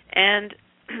 And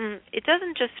it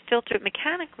doesn't just filter it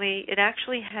mechanically. It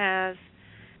actually has,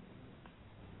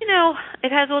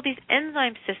 it has all these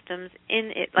enzyme systems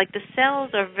in it. Like the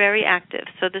cells are very active.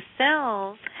 So the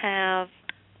cells have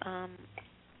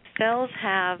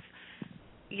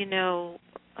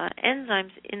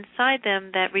enzymes inside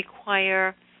them that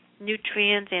require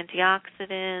nutrients,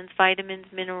 antioxidants, vitamins,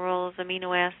 minerals,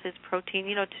 amino acids,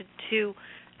 protein, to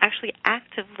actually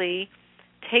actively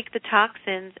take the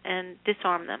toxins and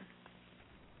disarm them,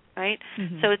 right?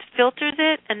 So it filters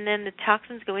it, and then the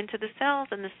toxins go into the cells,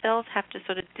 and the cells have to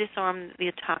sort of disarm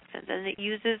the toxins. And it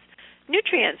uses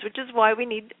nutrients, which is why we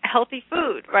need healthy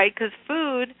food, right? Because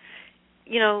food,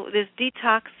 there's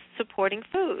detox supporting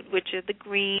food, which are the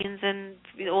greens and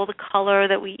all the color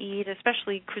that we eat,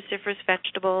 especially cruciferous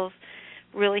vegetables,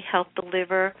 really help the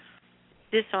liver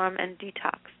disarm and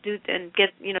detox,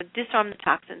 disarm the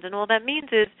toxins. And all that means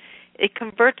is it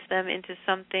converts them into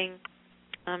something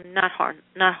not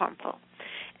harmful,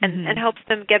 and helps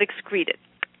them get excreted.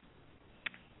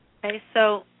 Okay,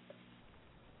 so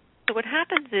what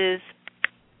happens is,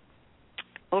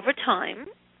 over time,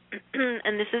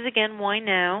 and this is again why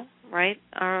now, right?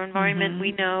 Our environment,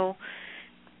 we know,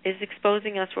 is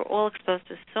exposing us. We're all exposed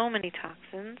to so many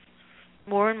toxins,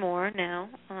 more and more now,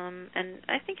 and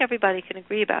I think everybody can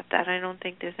agree about that. I don't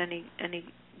think there's any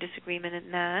disagreement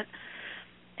in that.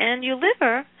 And your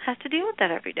liver has to deal with that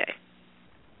every day.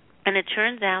 And it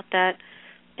turns out that,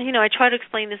 I try to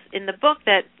explain this in the book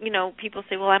that, people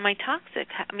say, well, am I toxic?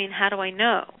 I mean, how do I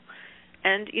know?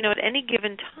 And, at any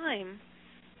given time,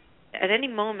 at any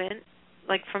moment,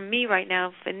 like for me right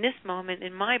now, in this moment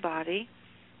in my body,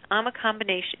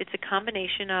 it's a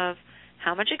combination of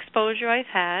how much exposure I've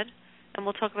had, and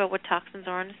we'll talk about what toxins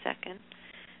are in a second,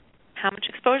 how much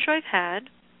exposure I've had,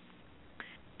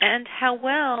 and how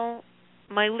well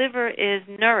my liver is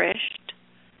nourished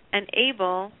and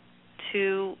able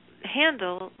to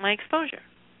handle my exposure.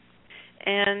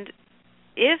 And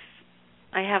if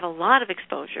I have a lot of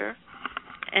exposure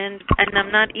and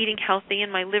I'm not eating healthy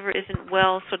and my liver isn't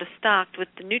well sort of stocked with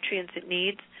the nutrients it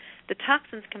needs, the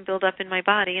toxins can build up in my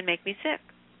body and make me sick.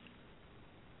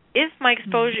 If my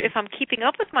exposure, if I'm keeping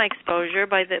up with my exposure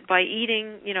by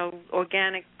eating,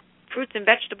 organic fruits and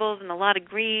vegetables and a lot of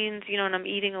greens, and I'm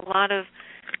eating a lot of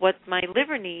what my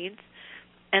liver needs,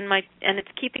 and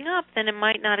it's keeping up, then it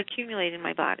might not accumulate in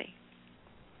my body.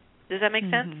 Does that make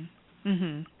sense?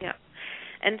 Yeah.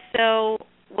 And so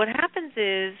what happens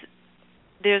is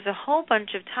there's a whole bunch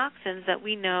of toxins that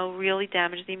we know really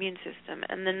damage the immune system,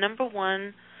 and the number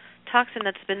one toxin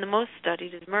that's been the most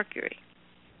studied is mercury.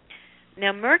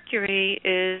 Now, mercury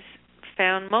is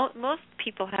found, most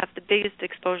people have the biggest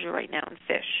exposure right now in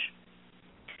fish.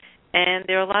 And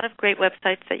there are a lot of great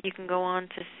websites that you can go on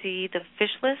to see the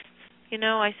fish lists.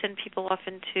 I send people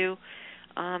often to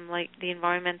like the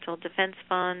Environmental Defense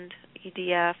Fund,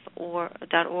 EDF, or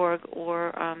 .org,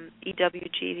 or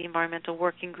EWG, the Environmental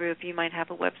Working Group. You might have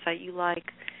a website you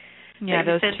like. Yeah,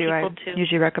 those two I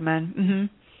usually recommend.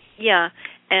 Yeah,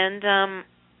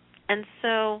 and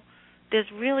so there's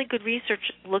really good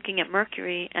research looking at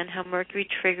mercury and how mercury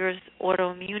triggers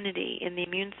autoimmunity in the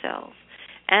immune cells,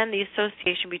 and the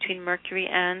association between mercury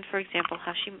and, for example,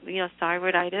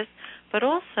 thyroiditis, but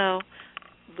also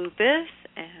lupus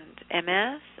and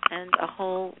MS and a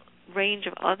whole range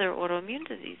of other autoimmune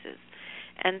diseases.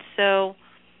 And so,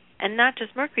 and not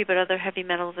just mercury, but other heavy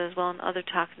metals as well and other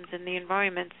toxins in the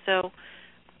environment. So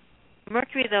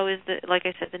mercury, though, is, like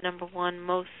I said, the number one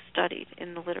most studied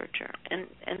in the literature. And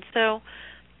so,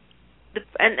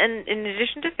 and in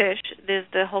addition to fish, there's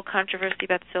the whole controversy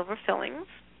about silver fillings,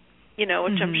 which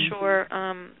I'm sure,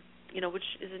 which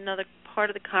is another part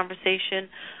of the conversation.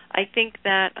 I think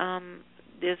that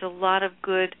there's a lot of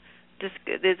good,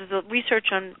 there's a research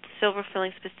on silver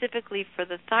filling specifically for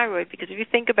the thyroid, because if you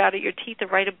think about it, your teeth are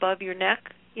right above your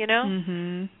neck,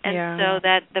 and so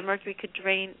that the mercury could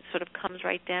drain, sort of comes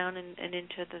right down and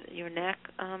into your neck.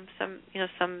 There's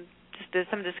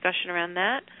some discussion around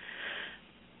that.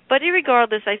 But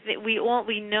irregardless, I think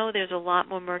we know there's a lot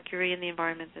more mercury in the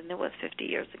environment than there was 50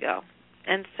 years ago.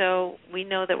 And so we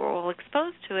know that we're all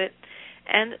exposed to it.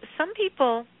 And some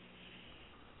people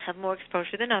have more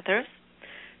exposure than others.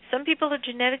 Some people are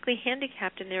genetically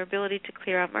handicapped in their ability to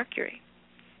clear out mercury.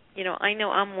 You know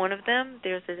I'm one of them.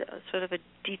 There's a sort of a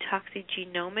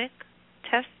detoxygenomic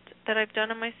test that I've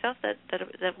done on myself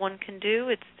that one can do.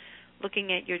 It's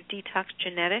looking at your detox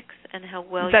genetics and how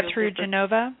well Is that through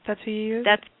Genova? That's who you use?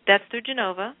 That's through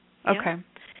Genova. Okay.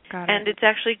 Got it. And it's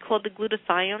actually called the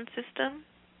glutathione system.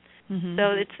 Mm-hmm.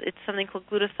 So it's something called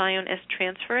glutathione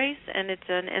S-transferase, and it's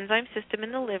an enzyme system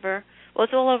in the liver. Well,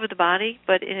 it's all over the body,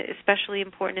 but especially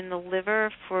important in the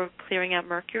liver for clearing out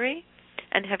mercury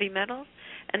and heavy metals.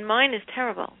 And mine is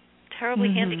terribly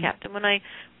mm-hmm. handicapped. And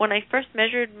when I first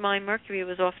measured my mercury, it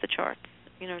was off the charts,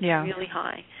 really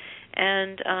high.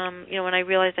 And when I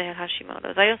realized I had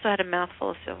Hashimoto's, I also had a mouthful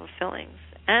of silver fillings.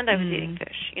 And I was eating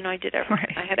fish. I did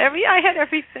everything. Right. I had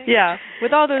everything. Yeah,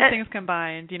 with all those things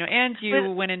combined, and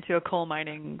you went into a coal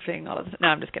mining thing. No,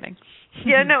 I'm just kidding.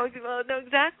 Yeah, no,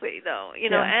 exactly though.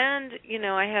 And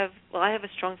I have a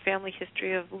strong family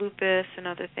history of lupus and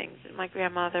other things. And my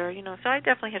grandmother, so I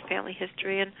definitely had family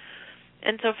history,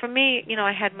 and so for me,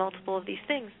 I had multiple of these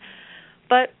things.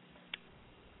 But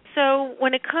so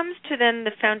when it comes to then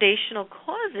the foundational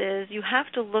causes, you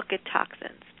have to look at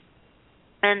toxins.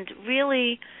 And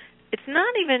really, it's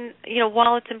not even,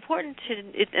 while it's important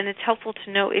and it's helpful to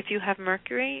know if you have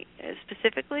mercury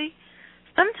specifically,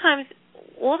 sometimes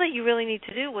all that you really need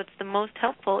to do, what's the most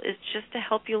helpful, is just to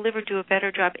help your liver do a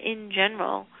better job in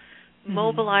general,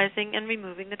 mobilizing and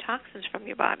removing the toxins from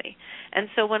your body. And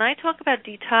so when I talk about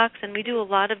detox, and we do a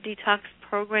lot of detox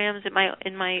programs in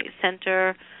my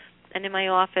center and in my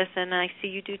office, and I see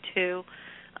you do too,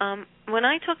 when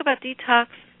I talk about detox,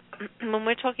 when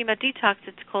we're talking about detox,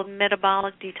 it's called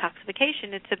metabolic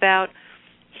detoxification. It's about,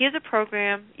 here's a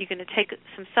program, you're going to take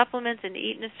some supplements and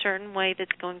eat in a certain way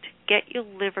that's going to get your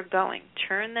liver going.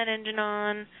 Turn that engine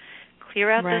on, clear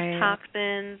out those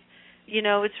toxins.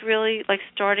 It's really like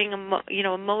starting a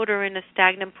motor in a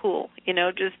stagnant pool,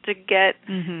 just to get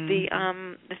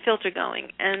the filter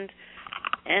going. And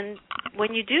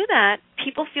when you do that,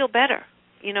 people feel better.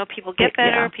 People get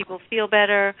better, people feel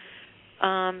better.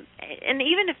 And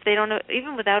even if they don't know,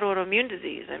 even without autoimmune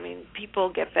disease, people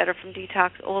get better from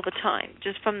detox all the time,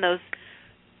 just from those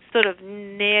sort of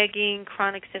nagging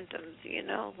chronic symptoms,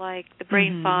 like the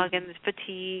brain fog and the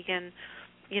fatigue and,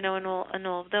 and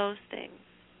all of those things.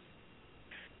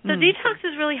 So detox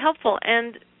is really helpful.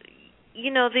 And,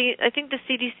 I think the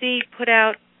CDC put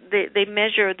out, they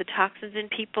measure the toxins in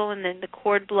people and then the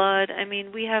cord blood.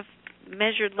 We have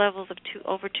measured levels of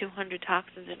over 200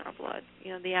 toxins in our blood,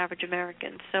 the average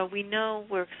American. So we know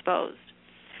we're exposed.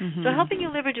 So helping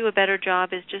your liver do a better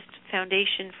job is just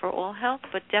foundation for all health,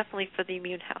 but definitely for the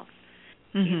immune health.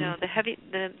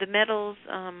 The metals,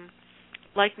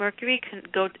 like mercury, can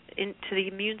go into the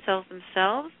immune cells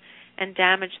themselves and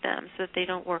damage them so that they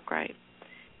don't work right.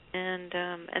 And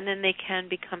then they can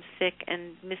become sick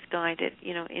and misguided,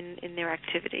 in their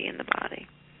activity in the body.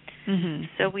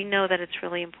 So we know that it's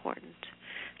really important.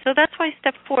 So that's why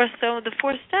step 4. So the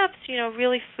 4 steps,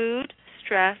 really food,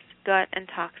 stress, gut, and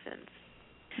toxins.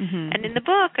 And in the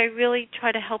book, I really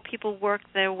try to help people work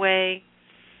their way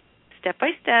step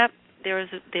by step.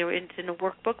 It's in a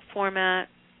workbook format.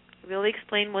 Really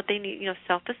explain what they need,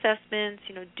 self-assessments.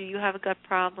 Do you have a gut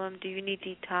problem? Do you need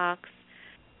detox?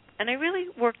 And I really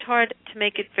worked hard to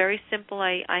make it very simple.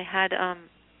 I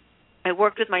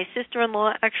worked with my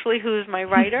sister-in-law, actually, who's my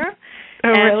writer. Oh,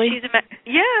 and really?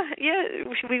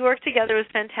 We worked together. It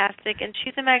was fantastic. And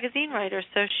she's a magazine writer,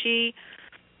 so she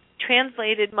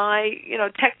translated my,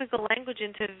 technical language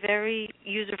into very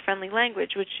user-friendly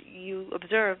language, which you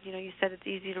observed. You said it's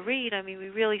easy to read.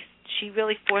 She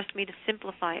really forced me to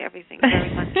simplify everything very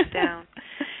much down.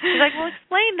 She's like, well,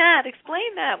 explain that.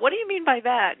 What do you mean by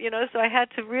that? So I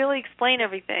had to really explain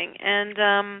everything,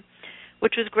 and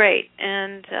which was great.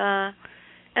 And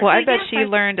well, I bet she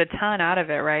learned a ton out of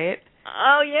it, right?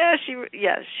 Oh yeah, she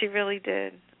really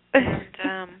did.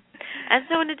 And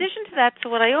so in addition to that, so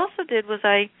what I also did was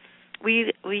I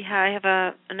have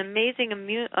an amazing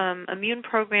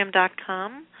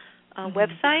immuneprogram.com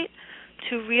website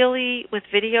to really, with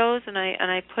videos, and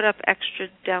I put up extra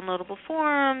downloadable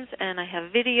forums, and I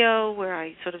have video where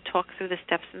I sort of talk through the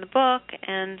steps in the book,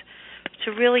 and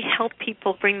to really help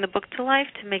people bring the book to life,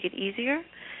 to make it easier.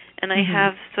 And I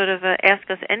have sort of a Ask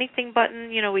Us Anything button,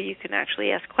 where you can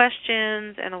actually ask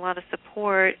questions, and a lot of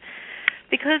support.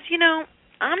 Because,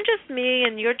 I'm just me,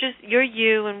 and you're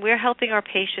you, and we're helping our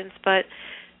patients, but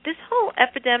this whole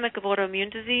epidemic of autoimmune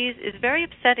disease is very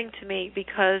upsetting to me,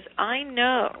 because I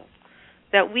know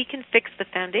that we can fix the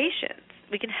foundations.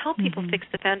 We can help people fix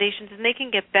the foundations, and they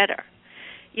can get better.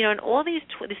 And all these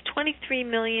 23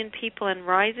 million people and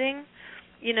rising,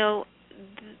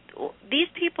 these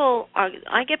people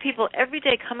I get people every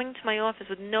day coming to my office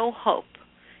with no hope.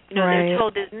 Right. They're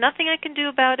told there's nothing I can do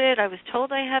about it. I was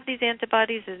told I have these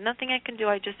antibodies. There's nothing I can do.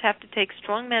 I just have to take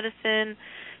strong medicine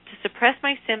to suppress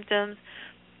my symptoms.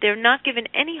 They're not given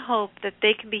any hope that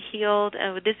they can be healed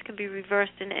and this can be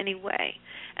reversed in any way.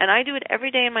 And I do it every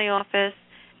day in my office,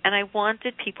 and I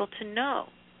wanted people to know,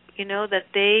 that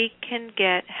they can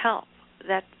get help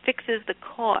that fixes the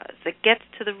cause, that gets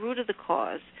to the root of the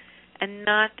cause, and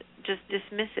not just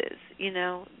dismisses,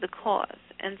 the cause.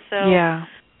 And so, yeah.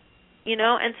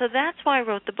 And so that's why I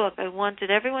wrote the book. I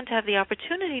wanted everyone to have the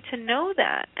opportunity to know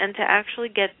that and to actually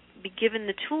be given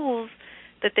the tools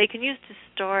that they can use to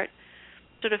start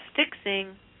sort of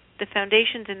fixing the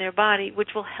foundations in their body, which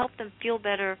will help them feel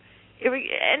better.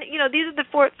 And, these are the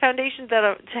 4 foundations that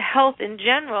are to health in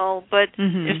general, but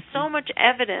there's so much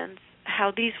evidence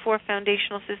how these 4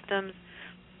 foundational systems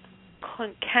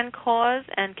can cause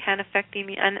and can affect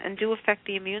and do affect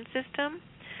the immune system,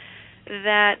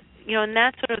 that, and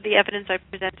that's sort of the evidence I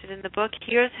presented in the book.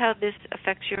 Here's how this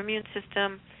affects your immune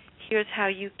system. Here's how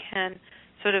you can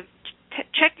sort of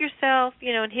check yourself,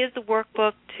 and here's the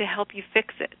workbook to help you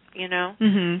fix it,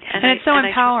 And it's so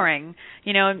empowering.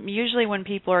 Usually when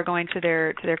people are going to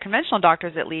their conventional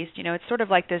doctors, at least, it's sort of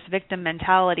like this victim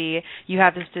mentality. You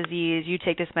have this disease, you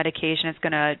take this medication, it's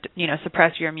going to,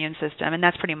 suppress your immune system, and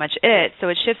that's pretty much it. So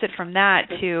it shifts it from that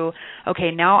to,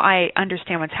 okay, now I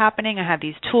understand what's happening. I have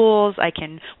these tools. I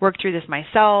can work through this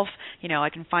myself. I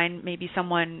can find maybe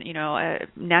someone, a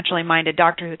naturally minded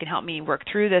doctor who can help me work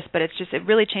through this. But it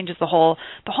really changes the whole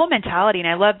mentality. And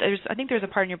I think there's a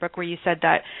part in your book where you said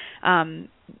that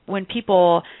when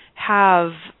people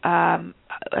have, I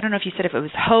don't know if you said if it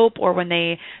was hope or when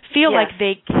they feel like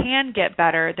they can get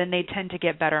better, then they tend to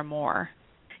get better more.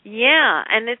 Yeah,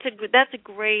 and that's a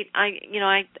great,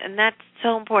 and that's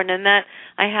so important, and that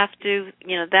I have to,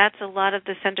 that's a lot of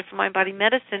the Center for Mind Body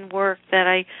Medicine work that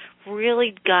I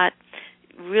really got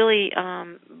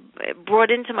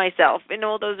brought into myself in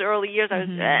all those early years. I was,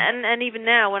 and even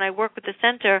now when I work with the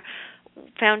center,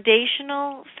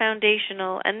 foundational,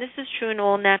 and this is true in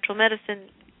all natural medicine,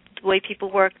 the way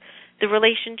people work, the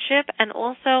relationship, and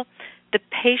also the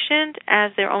patient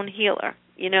as their own healer.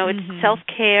 It's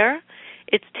self-care.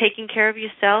 It's taking care of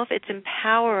yourself. It's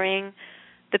empowering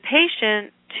the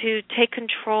patient to take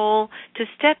control, to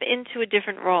step into a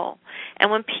different role.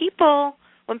 And when people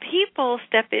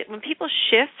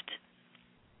shift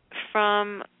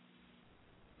from,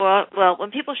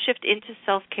 when people shift into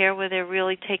self-care where they're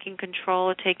really taking control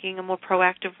or taking a more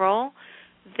proactive role,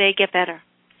 they get better.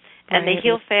 And they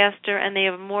heal faster, and they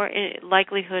have more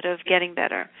likelihood of getting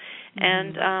better.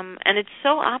 And it's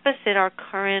so opposite our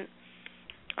current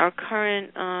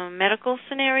medical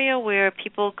scenario where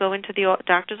people go into the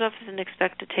doctor's office and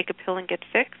expect to take a pill and get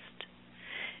fixed.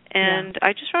 And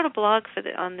I just wrote a blog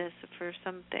on this for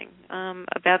something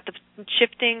about the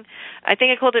shifting. I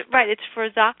think I called it It's for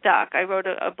ZocDoc. I wrote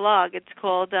a blog. It's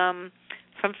called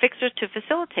From Fixer to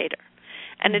Facilitator,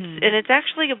 and it's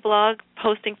actually a blog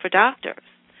posting for doctors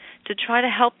to try to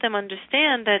help them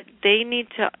understand that they need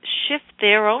to shift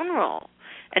their own role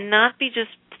and not be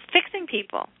just fixing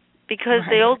people. Because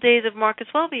the old days of Marcus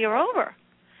Welby are over.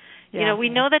 We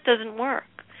know that doesn't work.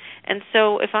 And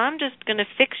so if I'm just going to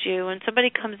fix you and somebody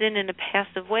comes in a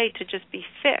passive way to just be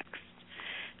fixed,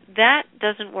 that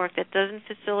doesn't work. That doesn't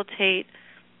facilitate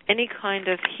any kind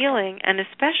of healing. And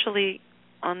especially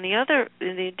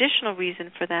the additional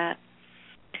reason for that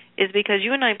is because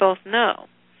you and I both know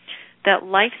that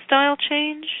lifestyle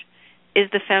change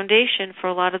is the foundation for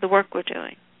a lot of the work we're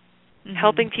doing.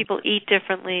 Helping people eat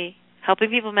differently, helping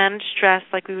people manage stress,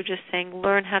 like we were just saying,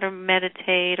 learn how to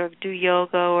meditate or do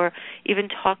yoga or even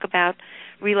talk about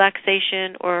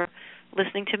relaxation or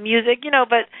listening to music,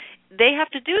 but they have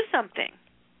to do something.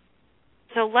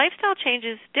 So lifestyle change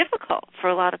is difficult for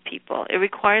a lot of people. It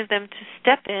requires them to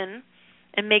step in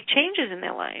and make changes in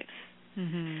their lives.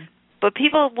 But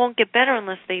people won't get better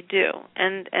unless they do.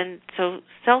 And so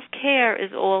self-care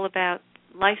is all about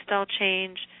lifestyle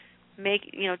change,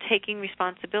 taking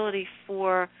responsibility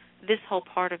for this whole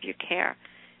part of your care.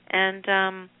 And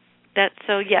that's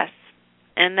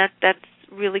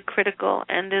really critical.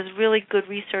 And there's really good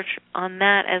research on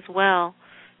that as well,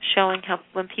 showing how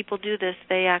when people do this,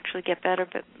 they actually get better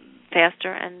but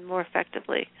faster and more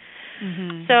effectively.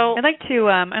 Mm-hmm. So I'd like to.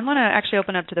 I want to actually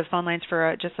open up to the phone lines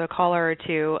for just a caller or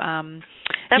two.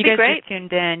 That'd you be guys great. Just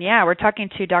tuned in. Yeah, we're talking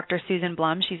to Dr. Susan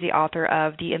Blum. She's the author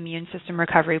of The Immune System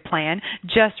Recovery Plan,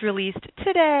 just released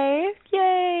today.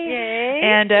 Yay! Yay!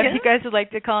 And if you guys would like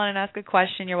to call in and ask a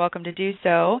question, you're welcome to do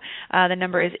so. The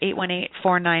number is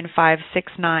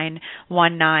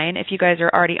 818-495-6919. If you guys are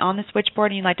already on the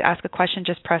switchboard and you'd like to ask a question,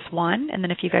 just press 1. And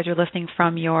then if you guys are listening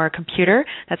from your computer,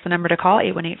 that's the number to call,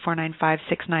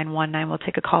 818-495-6919. We'll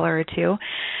take a caller or two.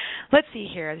 Let's see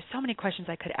here. There's so many questions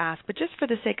I could ask, but just for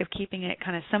the sake of keeping it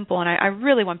kind of simple, and I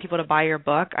really want people to buy your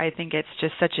book. I think it's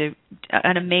just such an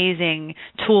amazing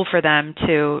tool for them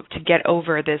to get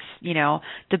over this,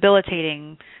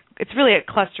 debilitating. It's really a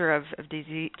cluster of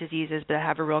diseases that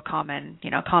have a real common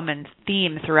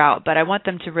theme throughout. But I want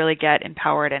them to really get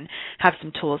empowered and have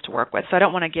some tools to work with. So I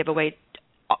don't want to give away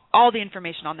all the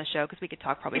information on the show because we could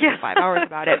talk probably for 5 hours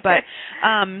about it. But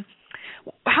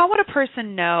how would a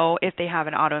person know if they have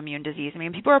an autoimmune disease? I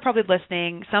mean, people are probably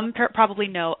listening. Some probably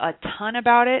know a ton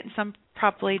about it, and some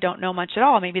probably don't know much at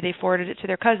all. Maybe they forwarded it to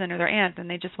their cousin or their aunt, and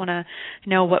they just want to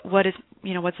know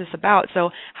what's this about.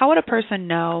 So, how would a person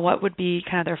know? What would be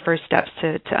kind of their first steps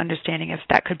to understanding if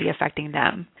that could be affecting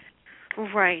them?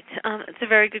 Right. It's a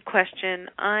very good question.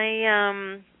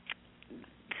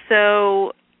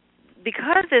 So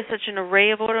because there's such an array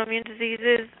of autoimmune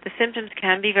diseases, the symptoms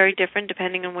can be very different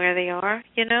depending on where they are,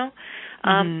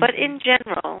 But in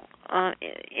general,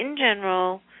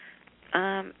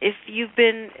 if you've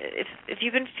been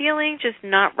feeling just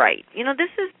not right,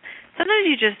 this is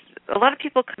sometimes a lot of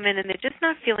people come in and they're just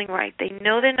not feeling right. They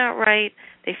know they're not right.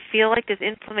 They feel like there's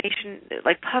inflammation,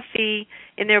 like puffy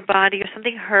in their body, or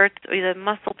something hurts, or either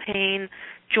muscle pain,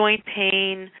 joint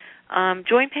pain.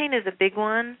 Joint pain is a big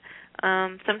one.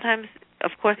 Sometimes,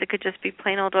 of course, it could just be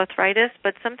plain old arthritis,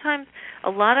 but sometimes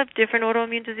a lot of different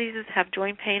autoimmune diseases have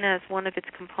joint pain as one of its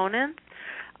components.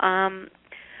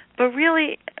 But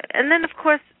really, and then, of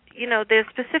course, there's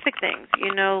specific things,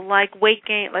 like weight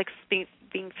gain, like being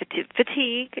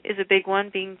fatigue is a big one,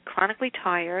 being chronically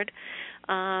tired.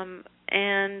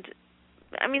 And,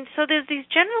 so there's these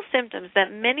general symptoms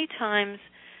that many times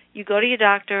you go to your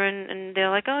doctor and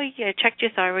they're like, oh, yeah, I checked your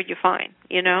thyroid, you're fine,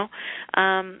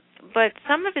 But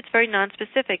some of it's very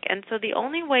nonspecific, and so the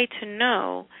only way to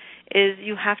know is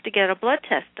you have to get a blood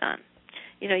test done.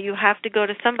 You have to go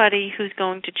to somebody who's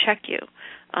going to check you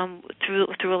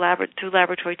through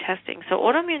laboratory testing. So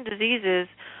autoimmune diseases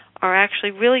are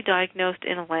actually really diagnosed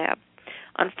in a lab.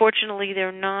 Unfortunately,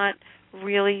 they're not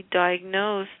really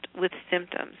diagnosed with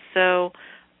symptoms. So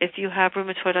if you have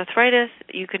rheumatoid arthritis,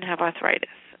 you can have arthritis.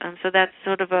 So that's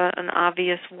sort of an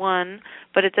obvious one,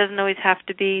 but it doesn't always have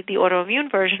to be the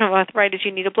autoimmune version of arthritis.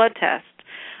 You need a blood test.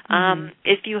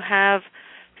 If you have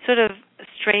sort of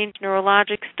strange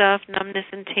neurologic stuff, numbness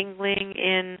and tingling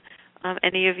in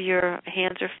any of your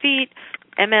hands or feet,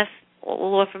 MS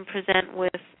will often present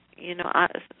with,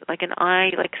 like an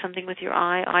eye, like something with your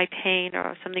eye pain,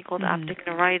 or something called optic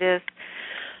neuritis.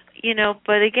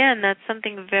 But again, that's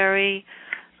something very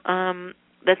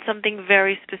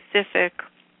specific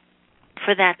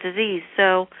for that disease.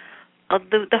 So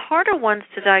the harder ones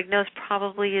to diagnose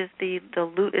probably is is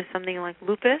something like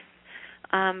lupus,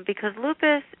 because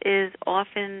lupus is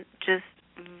often just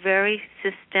very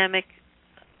systemic,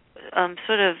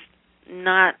 sort of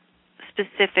not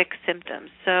specific symptoms.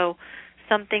 So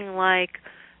something like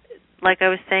I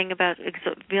was saying about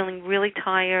feeling really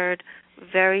tired,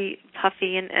 very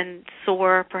puffy and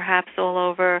sore, perhaps all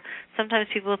over. Sometimes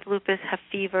people with lupus have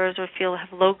fevers or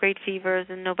have low-grade fevers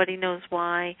and nobody knows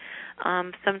why.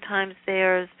 Sometimes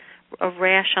there's a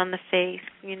rash on the face,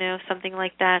 something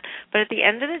like that. But at the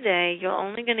end of the day, you're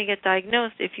only going to get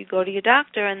diagnosed if you go to your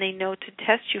doctor and they know to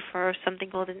test you for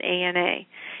something called an ANA,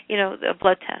 a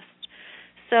blood test.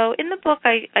 So in the book,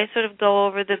 I sort of go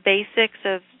over the basics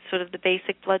of sort of the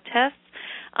basic blood tests.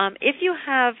 If you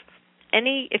have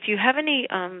any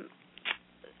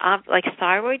like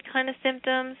thyroid kind of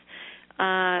symptoms,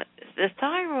 the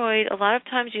thyroid, a lot of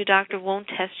times your doctor won't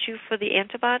test you for the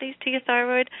antibodies to your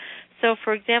thyroid. So,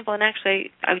 for example, and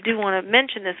actually I do want to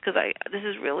mention this because this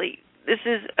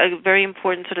is a very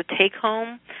important sort of take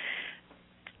home.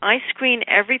 I screen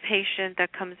every patient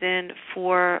that comes in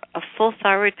for a full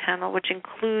thyroid panel, which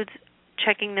includes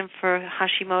checking them for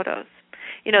Hashimoto's,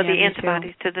 the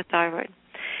antibodies to the thyroid.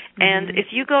 And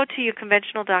if you go to your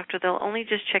conventional doctor, they'll only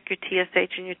just check your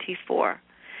TSH and your T4.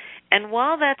 And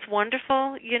while that's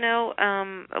wonderful,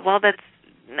 it's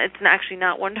actually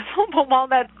not wonderful, but while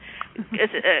that's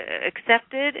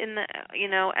accepted in the,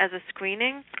 as a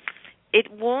screening, it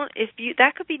won't.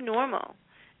 That could be normal,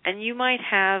 and you might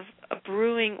have a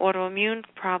brewing autoimmune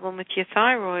problem with your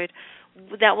thyroid,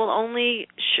 that will only,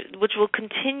 which will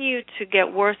continue to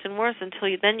get worse and worse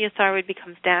until then your thyroid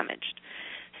becomes damaged.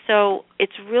 So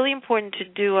it's really important to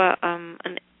do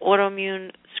an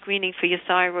autoimmune screening for your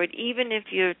thyroid, even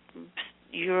if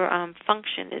your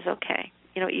function is okay.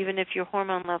 Even if your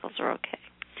hormone levels are okay.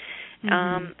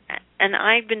 Mm-hmm. And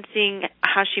I've been seeing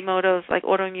Hashimoto's, like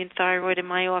autoimmune thyroid, in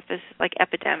my office, like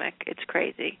epidemic. It's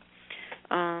crazy.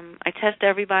 I test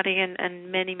everybody,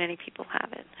 and many, many people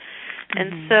have it.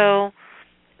 And so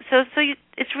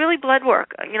it's really blood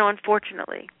work,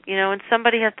 unfortunately, and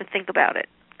somebody has to think about it.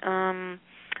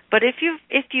 But if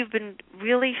you've been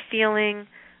really feeling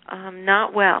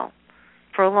not well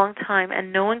for a long time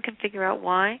and no one can figure out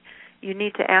why, you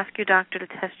need to ask your doctor to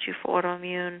test you for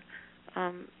autoimmune,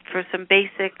 for some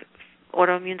basic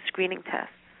autoimmune screening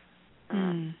tests.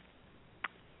 And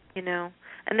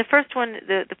the first one,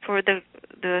 for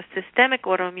the systemic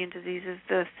autoimmune diseases,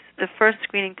 the first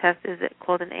screening test is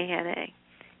called an ANA,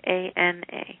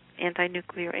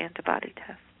 anti-nuclear antibody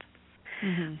test.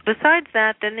 Mm-hmm. Besides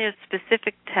that, then there's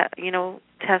specific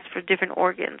tests for different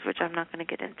organs, which I'm not going to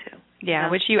get into. Yeah,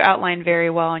 which you outline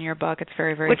very well in your book. It's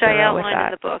very, very thorough with that. Which I outline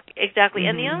in the book, exactly.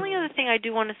 Mm-hmm. And the only other thing I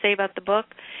do want to say about the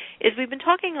book is we've been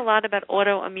talking a lot about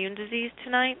autoimmune disease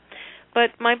tonight,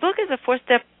 but my book is a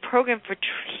 4-step program for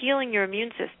healing your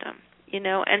immune system,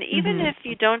 and even if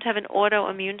you don't have an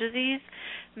autoimmune disease,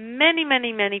 many,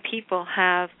 many, many people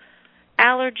have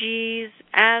allergies,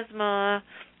 asthma,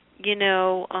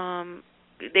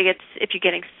 if you're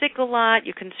getting sick a lot,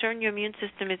 you're concerned your immune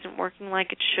system isn't working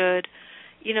like it should,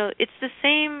 it's the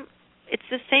same,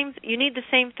 you need the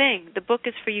same thing. The book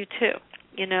is for you too,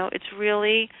 it's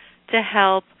really to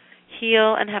help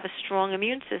heal and have a strong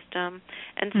immune system.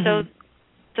 And so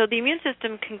the immune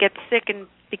system can get sick and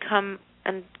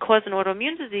cause an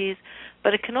autoimmune disease,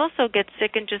 but it can also get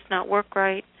sick and just not work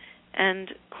right and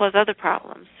cause other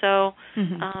problems. So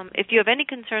if you have any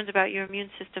concerns about your immune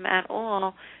system at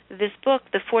all, this book,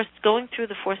 going through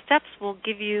the 4 steps, will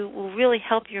really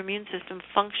help your immune system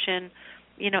function,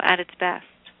 at its best.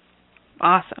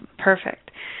 Awesome.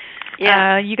 Perfect.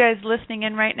 Yeah. You guys listening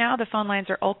in right now, the phone lines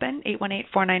are open,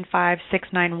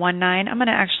 818-495-6919. I'm going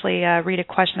to actually read a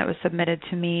question that was submitted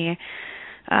to me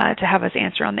to have us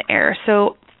answer on the air.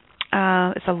 So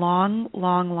it's a long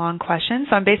question,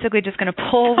 so I'm basically just going to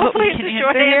pull what we can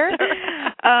answer here.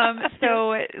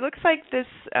 So it looks like this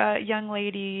young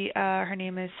lady, her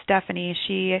name is Stephanie,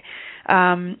 she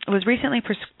was recently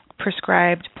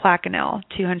prescribed Plaquenil,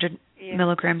 200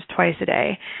 milligrams twice a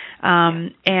day,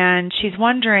 and she's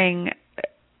wondering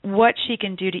what she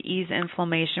can do to ease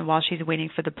inflammation while she's waiting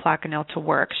for the Plaquenil to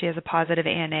work. She has a positive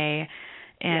ANA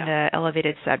and an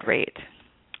elevated SED rate.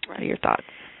 What are your thoughts?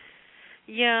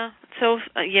 So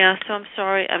I'm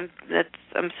sorry.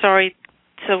 I'm sorry.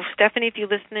 So Stephanie, if you're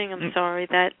listening, I'm sorry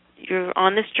that you're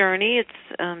on this journey.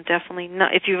 It's definitely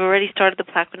not. If you've already started the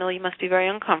Plaquenil, you must be very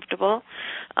uncomfortable.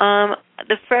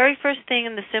 The very first thing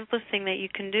and the simplest thing that you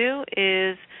can do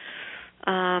is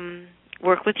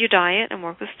work with your diet and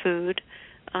work with food.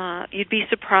 You'd be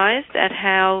surprised at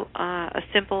how a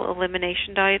simple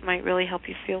elimination diet might really help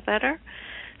you feel better.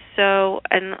 So,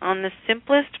 and on the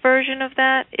simplest version of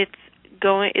that, it's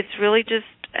really just,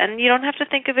 and you don't have to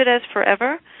think of it as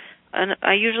forever. And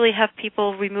I usually have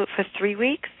people remove for 3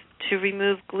 weeks to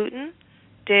remove gluten,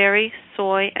 dairy,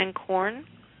 soy, and corn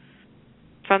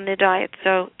from their diet.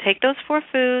 So take those 4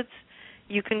 foods.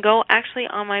 You can go actually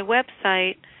on my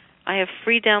website. I have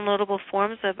free downloadable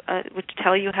forms which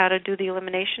tell you how to do the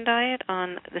elimination diet.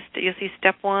 You'll see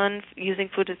step 1, using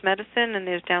food as medicine, and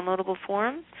there's downloadable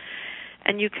forms.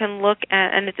 And you can look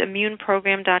at, and it's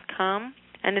immuneprogram.com,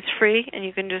 and it's free, and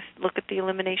you can just look at the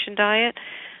elimination diet.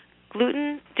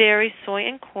 Gluten, dairy, soy,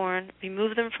 and corn,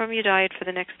 remove them from your diet for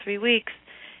the next 3 weeks,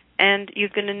 and you're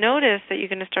going to notice that you're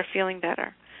going to start feeling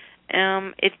better.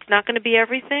 It's not going to be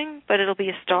everything, but it'll be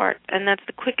a start, and that's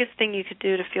the quickest thing you could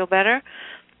do to feel better.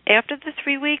 After the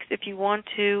 3 weeks, if you want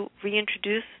to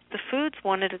reintroduce the foods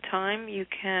one at a time, you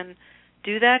can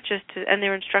do that, and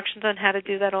there are instructions on how to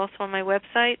do that also on my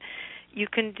website. You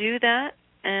can do that,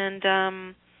 and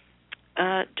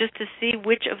just to see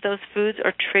which of those foods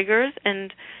are triggers.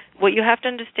 And what you have to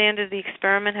understand is the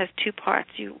experiment has 2 parts.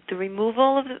 The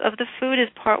removal of the food is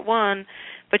part 1,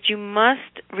 but you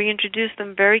must reintroduce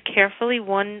them very carefully,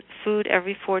 1 food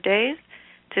every 4 days,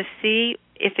 to see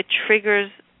if it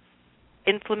triggers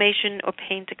inflammation or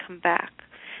pain to come back.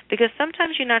 Because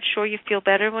sometimes you're not sure you feel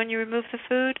better when you remove the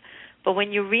food, But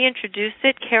when you reintroduce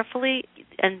it carefully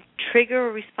and trigger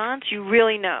a response, you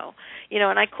really know.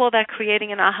 And I call that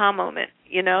creating an aha moment.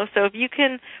 So if you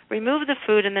can remove the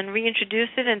food and then reintroduce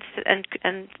it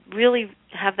and really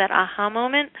have that aha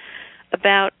moment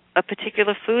about a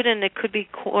particular food, and it could be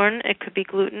corn, it could be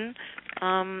gluten.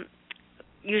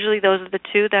 Usually those are the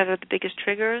two that are the biggest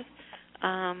triggers.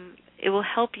 It will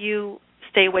help you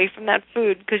stay away from that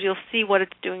food because you'll see what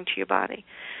it's doing to your body.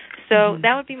 So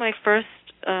that would be my first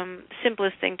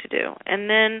simplest thing to do. And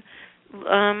then,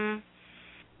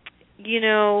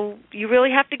 you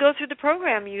really have to go through the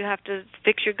program. You have to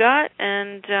fix your gut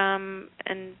and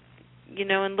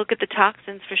look at the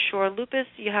toxins for sure. Lupus,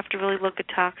 you have to really look at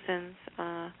toxins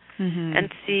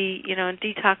and see, and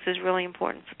detox is really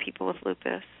important for people with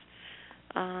lupus.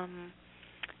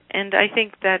 And I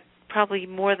think that probably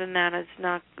more than that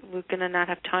we're going to not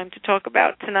have time to talk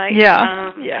about tonight.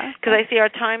 Yeah. Because I see our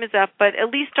time is up, but at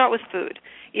least start with food.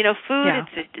 Food,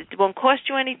 it won't cost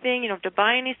you anything. You don't have to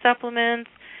buy any supplements.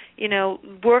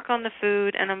 Work on the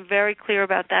food, and I'm very clear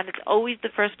about that. It's always the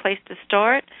first place to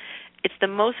start. It's the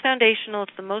most foundational,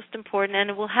 it's the most important,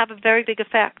 and it will have a very big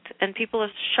effect. And people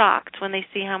are shocked when they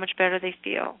see how much better they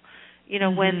feel,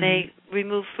 when they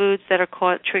remove foods that are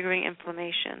triggering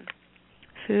inflammation.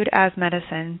 Food as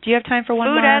medicine. Do you have time for one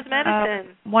more? Food as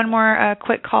medicine. One more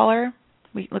quick caller.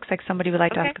 Looks like somebody would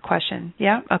like to ask a question.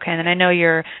 Yeah? Okay, and then I know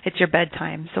it's your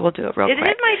bedtime, so we'll do it real quick. It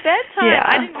is my bedtime. Yeah.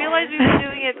 I didn't realize we were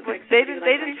doing it. They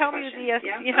didn't tell me the yes.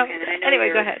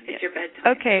 Anyway, go ahead. It's your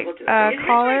bedtime. Okay,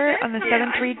 caller on the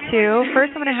 732.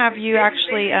 First, I'm going to have you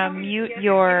actually mute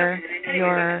your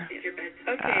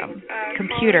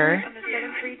computer. On the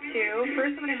 732.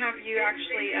 First, I'm going to have you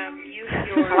actually mute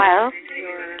your... Hello?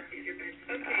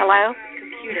 Hello?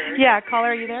 Computer. Yeah,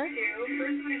 caller, are you there?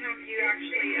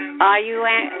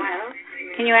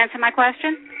 Can you answer my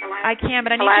question? I can,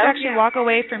 but I need you to actually walk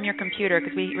away from your computer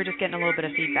because we're just getting a little bit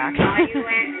of feedback.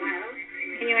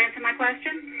 Can you answer my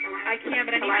question? I can,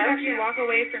 but I need you to actually walk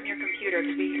away from your computer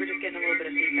because we're just getting a little bit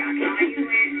of feedback.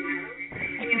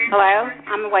 Hello?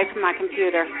 I'm away from my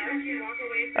computer.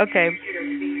 Okay.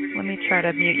 Let me try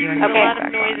to mute you. And a lot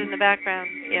of noise in the background.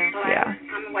 Yeah. Yeah.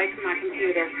 I'm away from my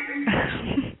computer.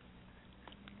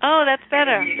 Oh, that's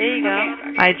better. There you go.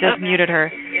 I just muted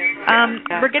her.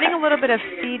 We're getting a little bit of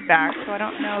feedback, so I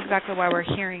don't know exactly why we're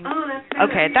hearing. Oh, that's better.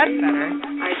 Okay, that's better.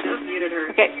 I just muted her.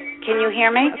 Okay, can you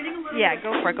hear me? Yeah,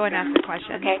 go for it. Go ahead and ask the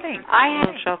question. Okay. Thanks. Are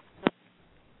you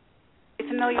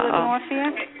familiar with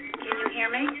morphia? Can you hear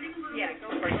me? Yeah,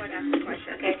 go for it. Go ahead and ask the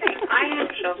question. Okay.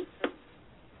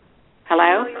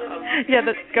 Hello? Yeah,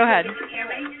 go ahead.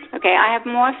 Okay, I have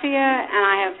morphia and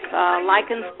I have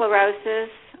lichen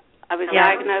sclerosis. I was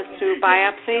diagnosed through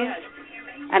biopsies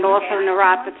and also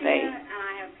neuropathy.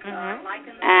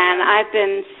 And I've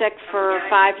been sick for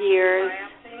 5 years.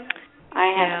 I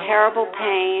have terrible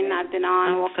pain. I've been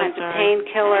on all kinds of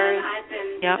painkillers,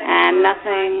 and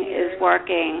nothing is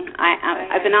working.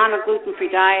 I've been on a gluten-free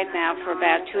diet now for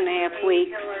about 2.5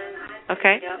 weeks.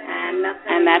 Okay. And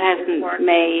that hasn't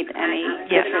made any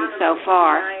difference so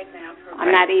far.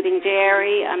 I'm not eating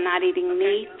dairy. I'm not eating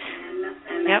meat.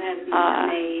 In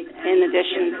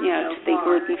addition, to the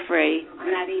gluten-free.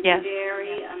 I'm not eating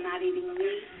dairy. I'm not eating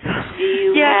meat. Do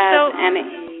you have any?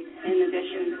 In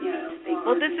addition,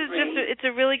 well, this is it's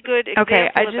a really good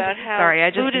example about how I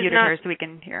just muted her so we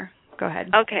can hear. Go ahead.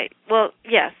 Okay. Well,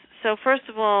 yes. So first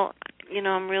of all,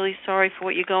 I'm really sorry for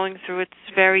what you're going through.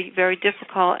 It's very, very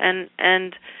difficult, and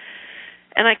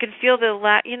I can feel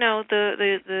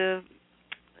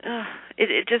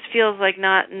it just feels like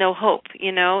no hope,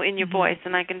 in your voice,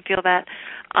 and I can feel that.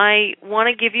 I want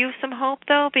to give you some hope,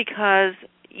 though, because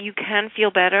you can feel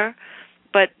better,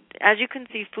 but as you can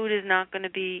see, food is not going to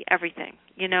be everything,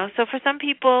 So for some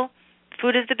people,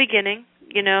 food is the beginning,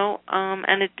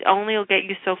 and it only will get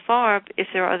you so far if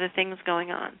there are other things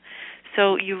going on.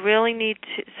 So you really need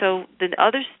to, so the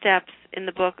other steps in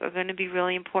the book are going to be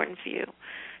really important for you.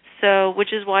 So,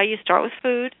 which is why you start with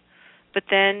food, but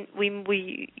then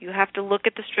you have to look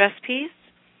at the stress piece,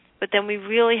 but then we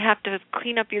really have to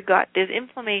clean up your gut. There's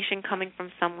inflammation coming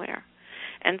from somewhere.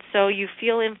 And so you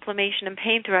feel inflammation and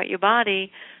pain throughout your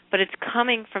body, but it's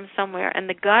coming from somewhere. And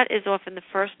the gut is often the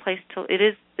first place it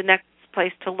is the next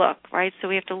place to look, right? So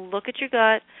we have to look at your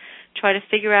gut, try to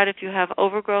figure out if you have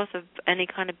overgrowth of any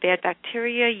kind of bad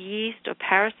bacteria, yeast, or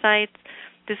parasites.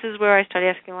 This is where I start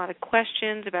asking a lot of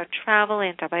questions about travel,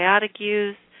 antibiotic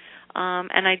use,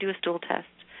 and I do a stool test.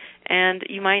 And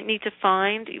you might need to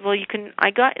find,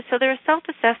 so there are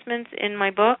self-assessments in my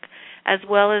book as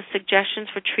well as suggestions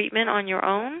for treatment on your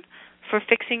own for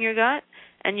fixing your gut.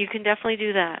 And you can definitely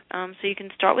do that. So you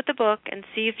can start with the book and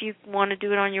see if you want to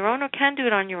do it on your own or can do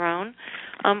it on your own.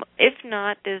 If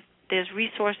not, there's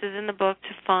resources in the book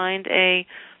to find a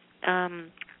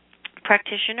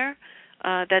practitioner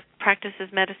that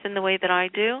practices medicine the way that I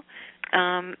do,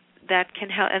 that can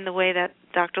help, and the way that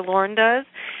Dr. Lauren does,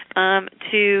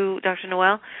 to Dr.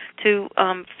 Noel, to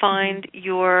find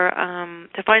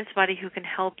to find somebody who can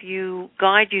help you,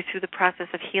 guide you through the process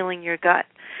of healing your gut.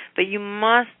 But you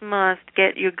must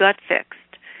get your gut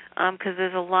fixed, because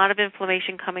there's a lot of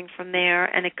inflammation coming from there,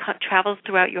 and it travels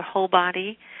throughout your whole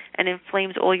body and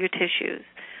inflames all your tissues.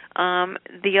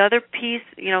 The other piece,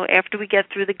 after we get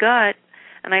through the gut,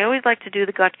 and I always like to do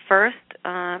the gut first,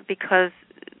 because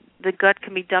the gut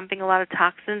can be dumping a lot of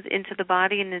toxins into the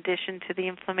body in addition to the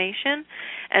inflammation.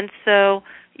 And so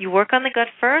you work on the gut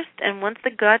first, and once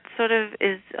the gut sort of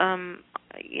is,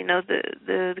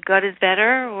 the gut is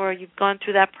better, or you've gone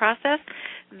through that process,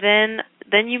 then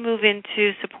you move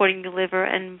into supporting the liver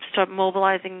and start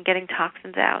mobilizing and getting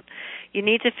toxins out. You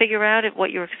need to figure out what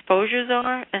your exposures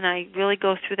are, and I really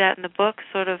go through that in the book,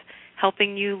 sort of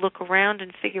helping you look around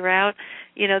and figure out,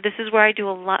 this is where I do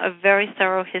a very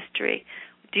thorough history.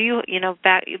 Do you,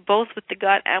 both with the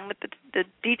gut and with the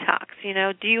detox,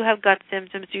 do you have gut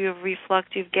symptoms? Do you have reflux?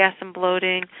 Do you have gas and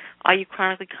bloating? Are you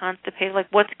chronically constipated?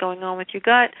 What's going on with your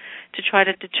gut, to try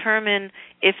to determine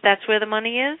if that's where the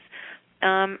money is.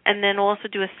 And then also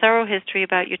do a thorough history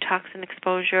about your toxin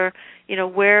exposure.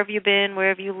 Where have you been? Where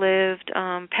have you lived?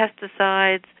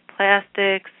 Pesticides,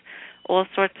 plastics, all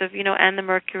sorts of, and the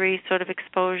mercury sort of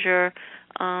exposure.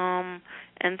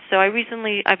 And so I've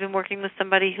been working with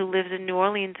somebody who lives in New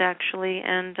Orleans, actually,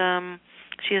 and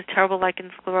she has terrible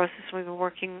lichen sclerosis, and we've been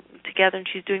working together, and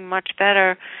she's doing much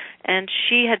better. And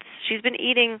she's been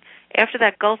eating, after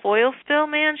that Gulf oil spill,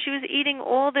 man, she was eating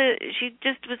all the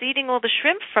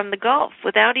shrimp from the Gulf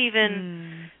without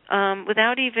even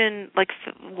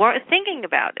thinking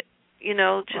about it.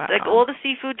 Just all the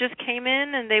seafood just came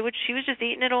in, and she was just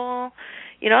eating it all.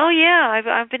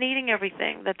 I've been eating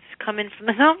everything that's come in from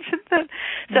the mountains.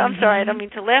 So I'm sorry, I don't mean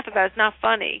to laugh about it. It's not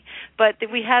funny. But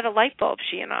we had a light bulb,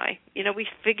 she and I. We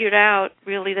figured out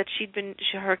really that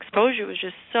her exposure was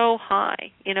just so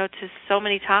high, to so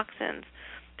many toxins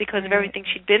because of everything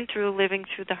she'd been through, living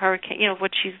through the hurricane,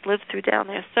 what she's lived through down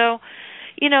there. So,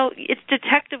 it's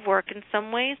detective work in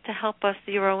some ways to help us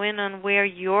zero in on where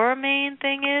your main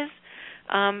thing is.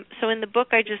 So in the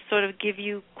book, I just sort of give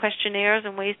you questionnaires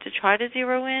and ways to try to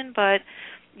zero in, but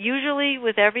usually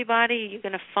with everybody, you're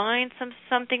going to find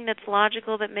something that's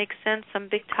logical, that makes sense, some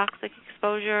big toxic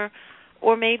exposure,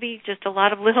 or maybe just a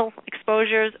lot of little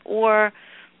exposures, or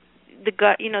the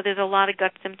gut, there's a lot of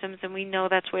gut symptoms, and we know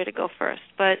that's where to go first.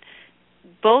 But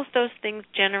both those things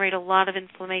generate a lot of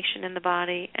inflammation in the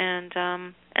body, and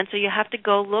so you have to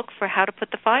go look for how to put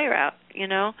the fire out,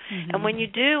 And when you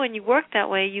do, and you work that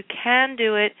way, you can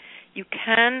do it. You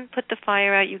can put the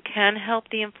fire out. You can help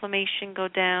the inflammation go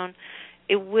down.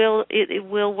 It will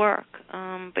work,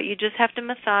 but you just have to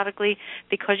methodically,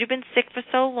 because you've been sick for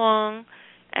so long,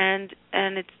 and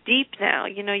it's deep now.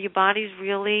 Your body's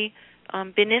really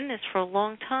been in this for a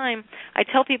long time. I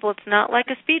tell people it's not like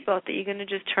a speedboat that you're going to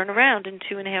just turn around in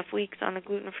 2.5 weeks on a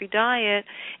gluten-free diet.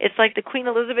 It's like the Queen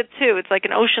Elizabeth II. It's like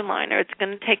an ocean liner. It's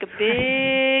going to take a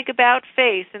big about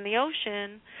face in the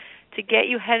ocean to get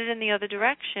you headed in the other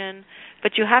direction.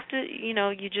 But you have to, you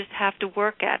just have to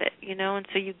work at it, And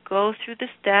so you go through the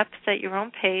steps at your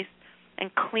own pace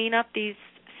and clean up these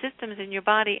systems in your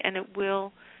body, and it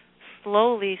will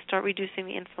slowly start reducing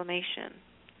the inflammation.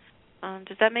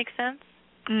 Does that make sense?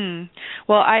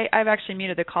 Well, I've actually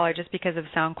muted the caller just because of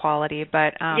sound quality,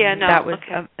 but that was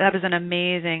an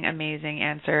amazing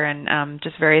answer, and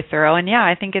just very thorough. And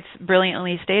I think it's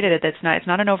brilliantly stated that it's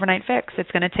not an overnight fix. It's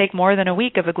going to take more than a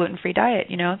week of a gluten-free diet.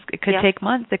 It could take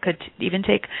months. It could even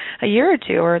take a year or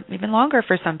two, or even longer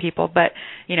for some people. But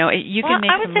you can make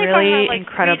some really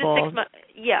incredible. 3 to 6 months.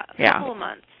 A couple of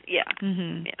months.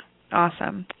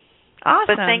 Awesome.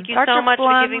 But thank you so much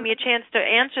for giving me a chance to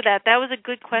answer that. That was a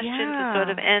good question to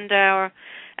sort of end our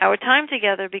time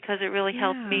together, because it really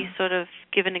helped me sort of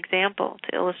give an example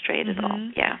to illustrate it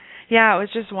all. Yeah, it was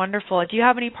just wonderful. Do you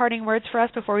have any parting words for us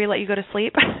before we let you go to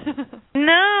sleep?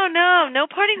 No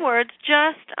parting words.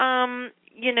 Just I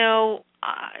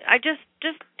just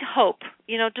hope,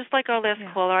 just like our last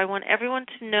caller, I want everyone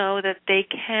to know that they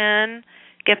can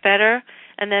get better,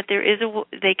 and that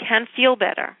they can feel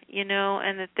better,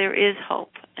 and that there is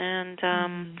hope. And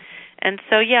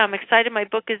so I'm excited. My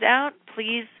book is out.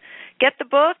 Please get the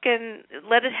book and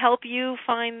let it help you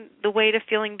find the way to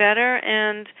feeling better,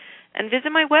 and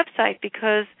visit my website,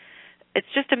 because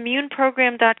it's just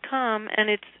immuneprogram.com, and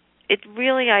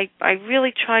really, I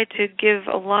really try to give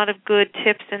a lot of good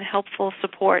tips and helpful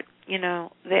support,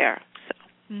 there. So.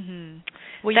 Mm-hmm.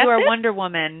 Well, you are Wonder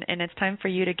Woman, and it's time for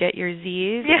you to get your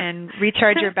Z's and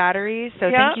recharge your batteries. So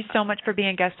thank you so much for being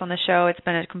a guest on the show. It's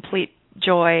been a complete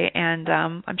joy, and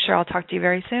I'm sure I'll talk to you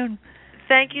very soon.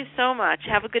 Thank you so much.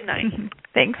 Have a good night.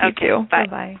 Thanks, you too. Bye.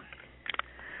 Bye-bye.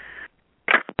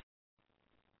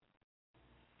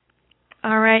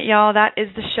 All right, y'all, that is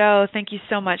the show. Thank you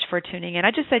so much for tuning in.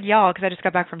 I just said y'all because I just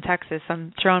got back from Texas.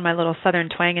 I'm throwing my little southern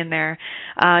twang in there.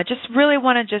 Just really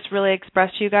want to really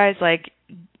express to you guys,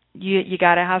 you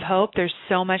got to have hope. There's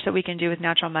so much that we can do with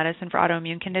natural medicine for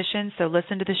autoimmune conditions. So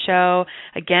listen to the show.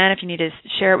 Again, if you need to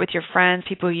share it with your friends,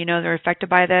 people that are affected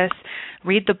by this,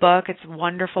 read the book. It's a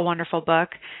wonderful, wonderful book.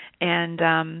 And,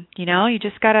 you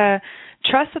just got to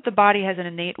trust that the body has an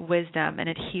innate wisdom and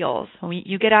it heals. When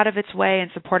you get out of its way and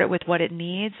support it with what it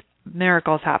needs,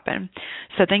 miracles happen.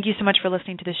 So thank you so much for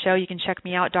listening to the show. You can check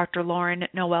me out,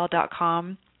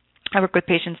 drlaurennoel.com. I work with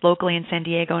patients locally in San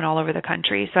Diego and all over the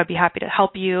country, so I'd be happy to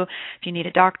help you if you need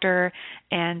a doctor.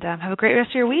 And have a great rest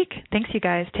of your week. Thanks, you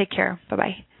guys. Take care.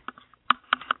 Bye-bye.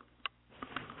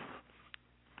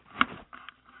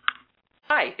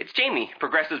 Hi, it's Jamie,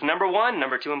 Progressive's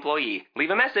 #1, #2 employee. Leave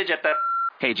a message at the...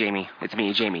 Hey, Jamie. It's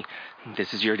me, Jamie.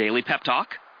 This is your daily pep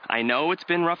talk. I know it's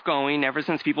been rough going ever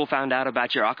since people found out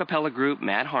about your a cappella group,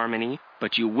 Mad Harmony,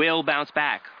 but you will bounce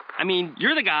back. I mean,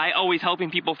 you're the guy always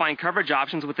helping people find coverage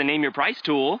options with the Name Your Price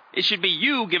tool. It should be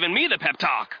you giving me the pep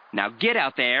talk. Now get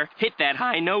out there, hit that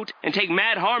high note, and take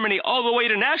Mad Harmony all the way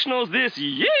to nationals this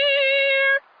year.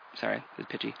 Sorry, it's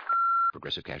pitchy.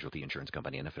 Progressive Casualty Insurance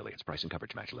Company and Affiliates. Price and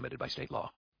coverage match limited by state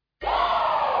law.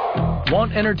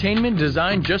 Want entertainment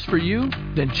designed just for you?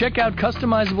 Then check out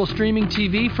customizable streaming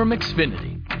TV from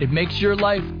Xfinity. It makes your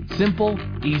life simple,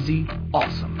 easy,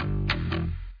 awesome.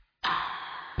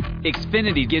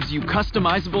 Xfinity gives you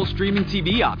customizable streaming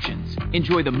TV options.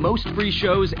 Enjoy the most free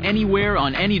shows anywhere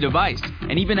on any device,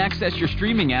 and even access your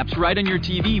streaming apps right on your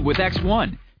TV with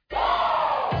X1.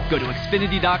 Go to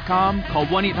Xfinity.com, call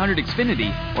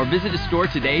 1-800-XFINITY, or visit a store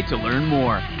today to learn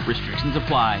more. Restrictions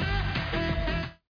apply.